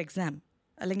ചാലഞ്ച്, ഒരു എക്സാം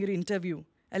അല്ലെങ്കിൽ ഒരു ഇൻ്റർവ്യൂ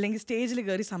അല്ലെങ്കിൽ സ്റ്റേജിൽ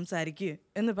കയറി സംസാരിക്കുക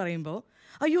എന്ന് പറയുമ്പോൾ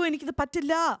അയ്യോ എനിക്കിത്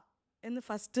പറ്റില്ല എന്ന്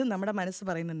ഫസ്റ്റ് നമ്മുടെ മനസ്സ്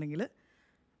പറയുന്നുണ്ടെങ്കിൽ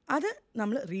അത്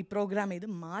നമ്മൾ റീപ്രോഗ്രാം ചെയ്ത്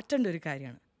മാറ്റേണ്ട ഒരു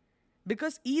കാര്യമാണ്.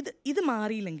 ബിക്കോസ് ഇത്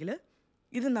മാറിയില്ലെങ്കിൽ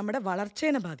ഇത് നമ്മുടെ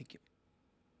വളർച്ചേനെ ബാധിക്കും.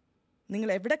 നിങ്ങൾ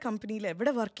എവിടെ കമ്പനിയിൽ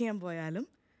എവിടെ വർക്ക് ചെയ്യാൻ പോയാലും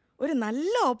ഒരു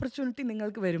നല്ല ഓപ്പർച്യൂണിറ്റി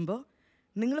നിങ്ങൾക്ക് വരുമ്പോൾ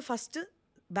നിങ്ങൾ ഫസ്റ്റ്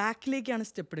ബാക്കിലേക്കാണ്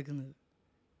സ്റ്റെപ്പ് എടുക്കുന്നത്.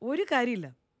 ഒരു കാര്യമില്ല.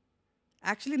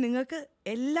 ആക്ച്വലി നിങ്ങൾക്ക്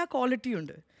എല്ലാ ക്വാളിറ്റിയും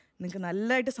ഉണ്ട്. നിങ്ങൾക്ക്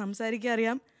നല്ലതായിട്ട് സംസാരിക്കാൻ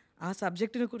അറിയാം, ആ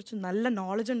സബ്ജക്റ്റിനെ കുറിച്ച് നല്ല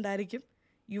നോളജ് ഉണ്ടായിരിക്കും,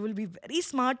 you will be very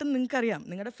smart എന്ന് നിങ്ങൾക്കറിയാം.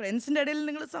 നിങ്ങളുടെ ഫ്രണ്ട്സിൻ്റെ ഇടയിൽ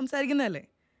നിങ്ങൾ സംസാരിക്കുന്നതല്ലേ.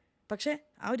 പക്ഷേ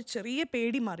ആ ഒരു ചെറിയ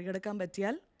പേടി മറികടക്കാൻ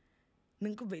പറ്റിയാൽ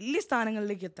നിങ്ങൾക്ക് വലിയ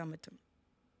സ്ഥാനങ്ങളിലേക്ക് എത്താൻ പറ്റും.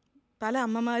 പല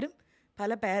അമ്മമാരും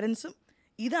പല പേരൻസും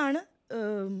ഇതാണ്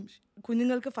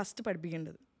കുഞ്ഞുങ്ങൾക്ക് ഫസ്റ്റ്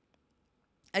പഠിപ്പിക്കേണ്ടത്.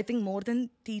 I think more than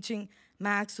teaching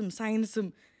മാത്സും സയൻസും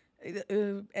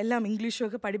എല്ലാം ഇംഗ്ലീഷും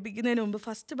ഒക്കെ പഠിപ്പിക്കുന്നതിന് മുമ്പ്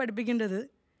ഫസ്റ്റ് പഠിപ്പിക്കേണ്ടത്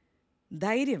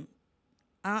ധൈര്യം.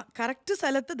 ആ കറക്റ്റ്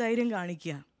സ്ഥലത്ത് ധൈര്യം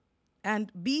കാണിക്കുക. And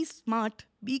B smart,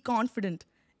 be confident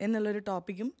എന്നുള്ളൊരു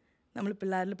ടോപ്പിക്കും നമ്മൾ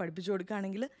പിള്ളേരിൽ പഠിപ്പിച്ചു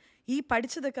കൊടുക്കുകയാണെങ്കിൽ ഈ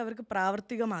പഠിച്ചതൊക്കെ അവർക്ക്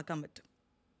പ്രാവർത്തികമാക്കാൻ പറ്റും.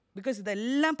 ബിക്കോസ്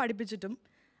ഇതെല്ലാം പഠിപ്പിച്ചിട്ടും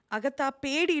അകത്ത് ആ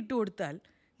പേടി ഇട്ട് കൊടുത്താൽ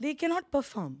ദേ കനോട്ട്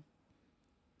പെർഫോം.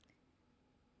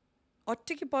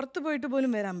 ഒറ്റയ്ക്ക് പുറത്ത് പോയിട്ട്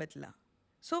പോലും വരാൻ പറ്റില്ല.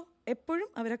 സോ എപ്പോഴും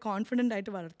അവരെ കോൺഫിഡൻ്റ്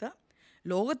ആയിട്ട് വളർത്തുക.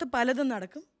 ലോകത്ത് പലതും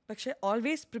നടക്കും, പക്ഷേ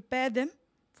always prepare them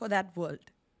for that world.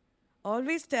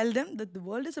 Always tell them that the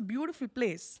world is A beautiful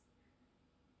place.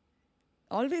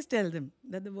 Always tell them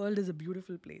that the world is a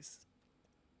beautiful place,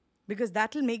 because that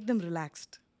will make them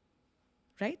relaxed,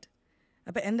 right?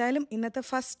 അപ്പോൾ എന്തായാലും ഇന്നത്തെ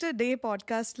first day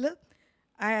പോഡ്കാസ്റ്റിൽ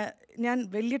ഞാൻ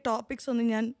വലിയ topics ഒന്നും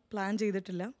ഞാൻ plan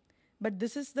ചെയ്തിട്ടില്ല. But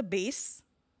this is the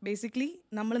basically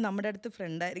നമ്മൾ നമ്മുടെ അടുത്ത്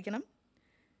ഫ്രണ്ടായിരിക്കണം.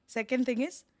 Second thing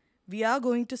is V are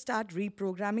going to start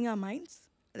റീപ്രോഗ്രാമിങ് our minds.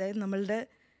 അതായത് നമ്മളുടെ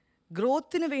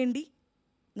ഗ്രോത്തിന് വേണ്ടി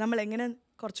നമ്മളെങ്ങനെ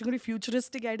കുറച്ചും കൂടി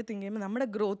ഫ്യൂച്ചറിസ്റ്റിക് ആയിട്ട് തിങ്ക് ചെയ്യുമ്പോൾ നമ്മുടെ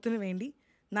ഗ്രോത്തിന് വേണ്ടി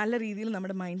നല്ല രീതിയിൽ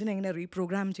നമ്മുടെ മൈൻഡിനെ എങ്ങനെ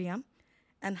റീപ്രോഗ്രാം ചെയ്യാം.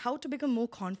 And how to become more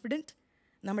confident.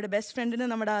 നമ്മുടെ ബെസ്റ്റ് ഫ്രണ്ടിനെ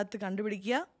നമ്മുടെ അകത്ത്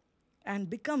കണ്ടുപിടിക്കുക and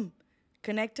become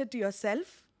connected to your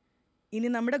self. ഇനി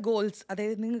നമ്മുടെ ഗോൾസ്,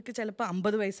 അതായത് നിങ്ങൾക്ക് ചിലപ്പോൾ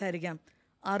 50 വയസ്സായിരിക്കാം,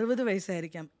 60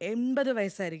 വയസ്സായിരിക്കാം, 80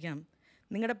 വയസ്സായിരിക്കാം.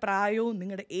 നിങ്ങളുടെ പ്രായവും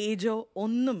നിങ്ങളുടെ ഏജോ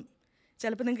ഒന്നും,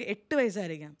 ചിലപ്പോൾ നിങ്ങൾക്ക് 8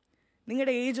 വയസ്സായിരിക്കാം.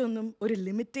 നിങ്ങളുടെ ഏജ് ഒന്നും ഒരു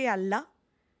ലിമിറ്റേ അല്ല.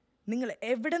 നിങ്ങൾ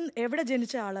എവിടെ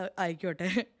ജനിച്ച ആൾ ആയിക്കോട്ടെ,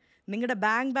 നിങ്ങളുടെ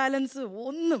ബാങ്ക് ബാലൻസ്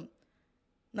ഒന്നും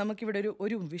നമുക്കിവിടെ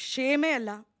ഒരു വിഷയമേ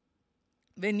അല്ല.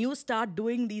 When you start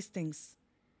doing these things,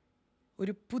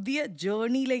 ഒരു പുതിയ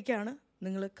ജേർണിയിലേക്കാണ്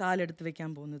നിങ്ങൾ കാലെടുത്ത് വെക്കാൻ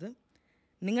പോകുന്നത്.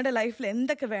 നിങ്ങളുടെ ലൈഫിൽ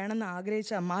എന്തൊക്കെ വേണമെന്ന്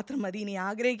ആഗ്രഹിച്ചാൽ മാത്രം മതി. ഇനി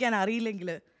ആഗ്രഹിക്കാൻ അറിയില്ലെങ്കിൽ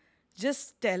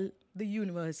ജസ്റ്റ് ടെൽ ദ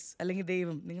യൂണിവേഴ്സ്, അല്ലെങ്കിൽ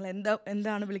ദൈവം, നിങ്ങൾ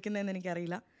എന്താണ് വിളിക്കുന്നതെന്ന്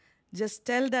എനിക്കറിയില്ല. Just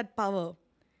tell that power,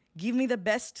 give me the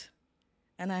best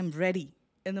and I am ready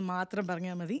എന്ന് മാത്രം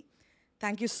പറഞ്ഞാൽ മതി.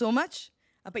 Thank you so much.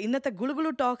 അപ്പോൾ ഇന്നത്തെ ഗുളു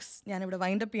ഗുളു ടോക്സ് ഞാനിവിടെ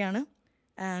വൈൻഡപ്പ് ചെയ്യാണ്.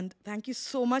 And thank you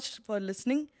so much for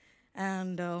listening.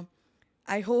 And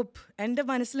I hope, എൻ്റെ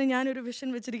മനസ്സിൽ ഞാനൊരു വിഷൻ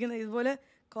വെച്ചിരിക്കുന്നത് ഇതുപോലെ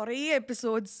കുറേ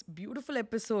എപ്പിസോഡ്സ്,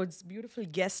 ബ്യൂട്ടിഫുൾ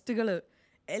ഗസ്റ്റുകൾ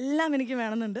എല്ലാം എനിക്ക്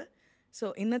വേണമെന്നുണ്ട്. സോ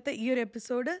ഇന്നത്തെ ഈ ഒരു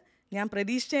എപ്പിസോഡ് ഞാൻ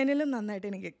പ്രതീക്ഷിച്ചതിലും നന്നായിട്ട്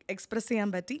എനിക്ക് എക്സ്പ്രസ് ചെയ്യാൻ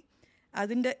പറ്റി.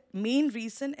 അതിൻ്റെ മെയിൻ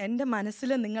റീസൺ, എൻ്റെ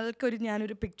മനസ്സിൽ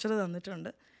ഞാനൊരു പിക്ചർ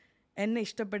തന്നിട്ടുണ്ട്. എന്നെ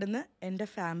ഇഷ്ടപ്പെടുന്ന എൻ്റെ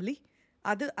ഫാമിലി,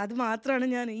 അത് മാത്രമാണ്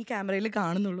ഞാൻ ഈ ക്യാമറയിൽ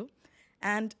കാണുന്നുള്ളൂ.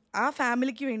 ആൻഡ് ആ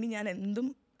ഫാമിലിക്ക് വേണ്ടി ഞാൻ എന്തും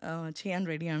ചെയ്യാൻ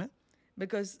റെഡിയാണ്.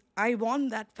 Because I won't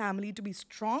that family to B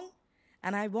strong,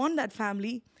 and I won't that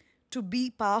family to B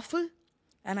powerful,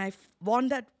 and I won't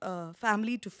that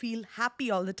family to feel happy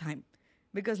all the time.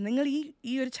 Because നിങ്ങൾ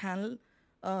ഈ ഒരു ചാനൽ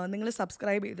നിങ്ങൾ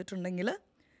സബ്സ്ക്രൈബ് ചെയ്തിട്ടുണ്ടെങ്കിൽ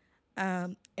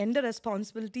എൻ്റെ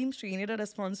റെസ്പോൺസിബിലിറ്റിയും ശ്രീനിയുടെ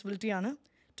റെസ്പോൺസിബിലിറ്റിയാണ്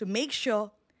to make sure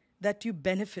that you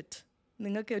benefit.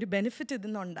 നിങ്ങൾക്ക് ഒരു benefit ഇതിൽ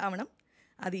നിന്ന് ഉണ്ടാവണം.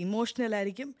 അത്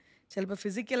ഇമോഷണലായിരിക്കും, ചിലപ്പോൾ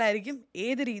ഫിസിക്കലായിരിക്കും,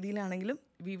 ഏത് രീതിയിലാണെങ്കിലും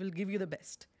we will give you the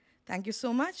best. Thank you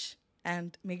so much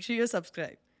and make sure you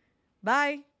subscribe. By.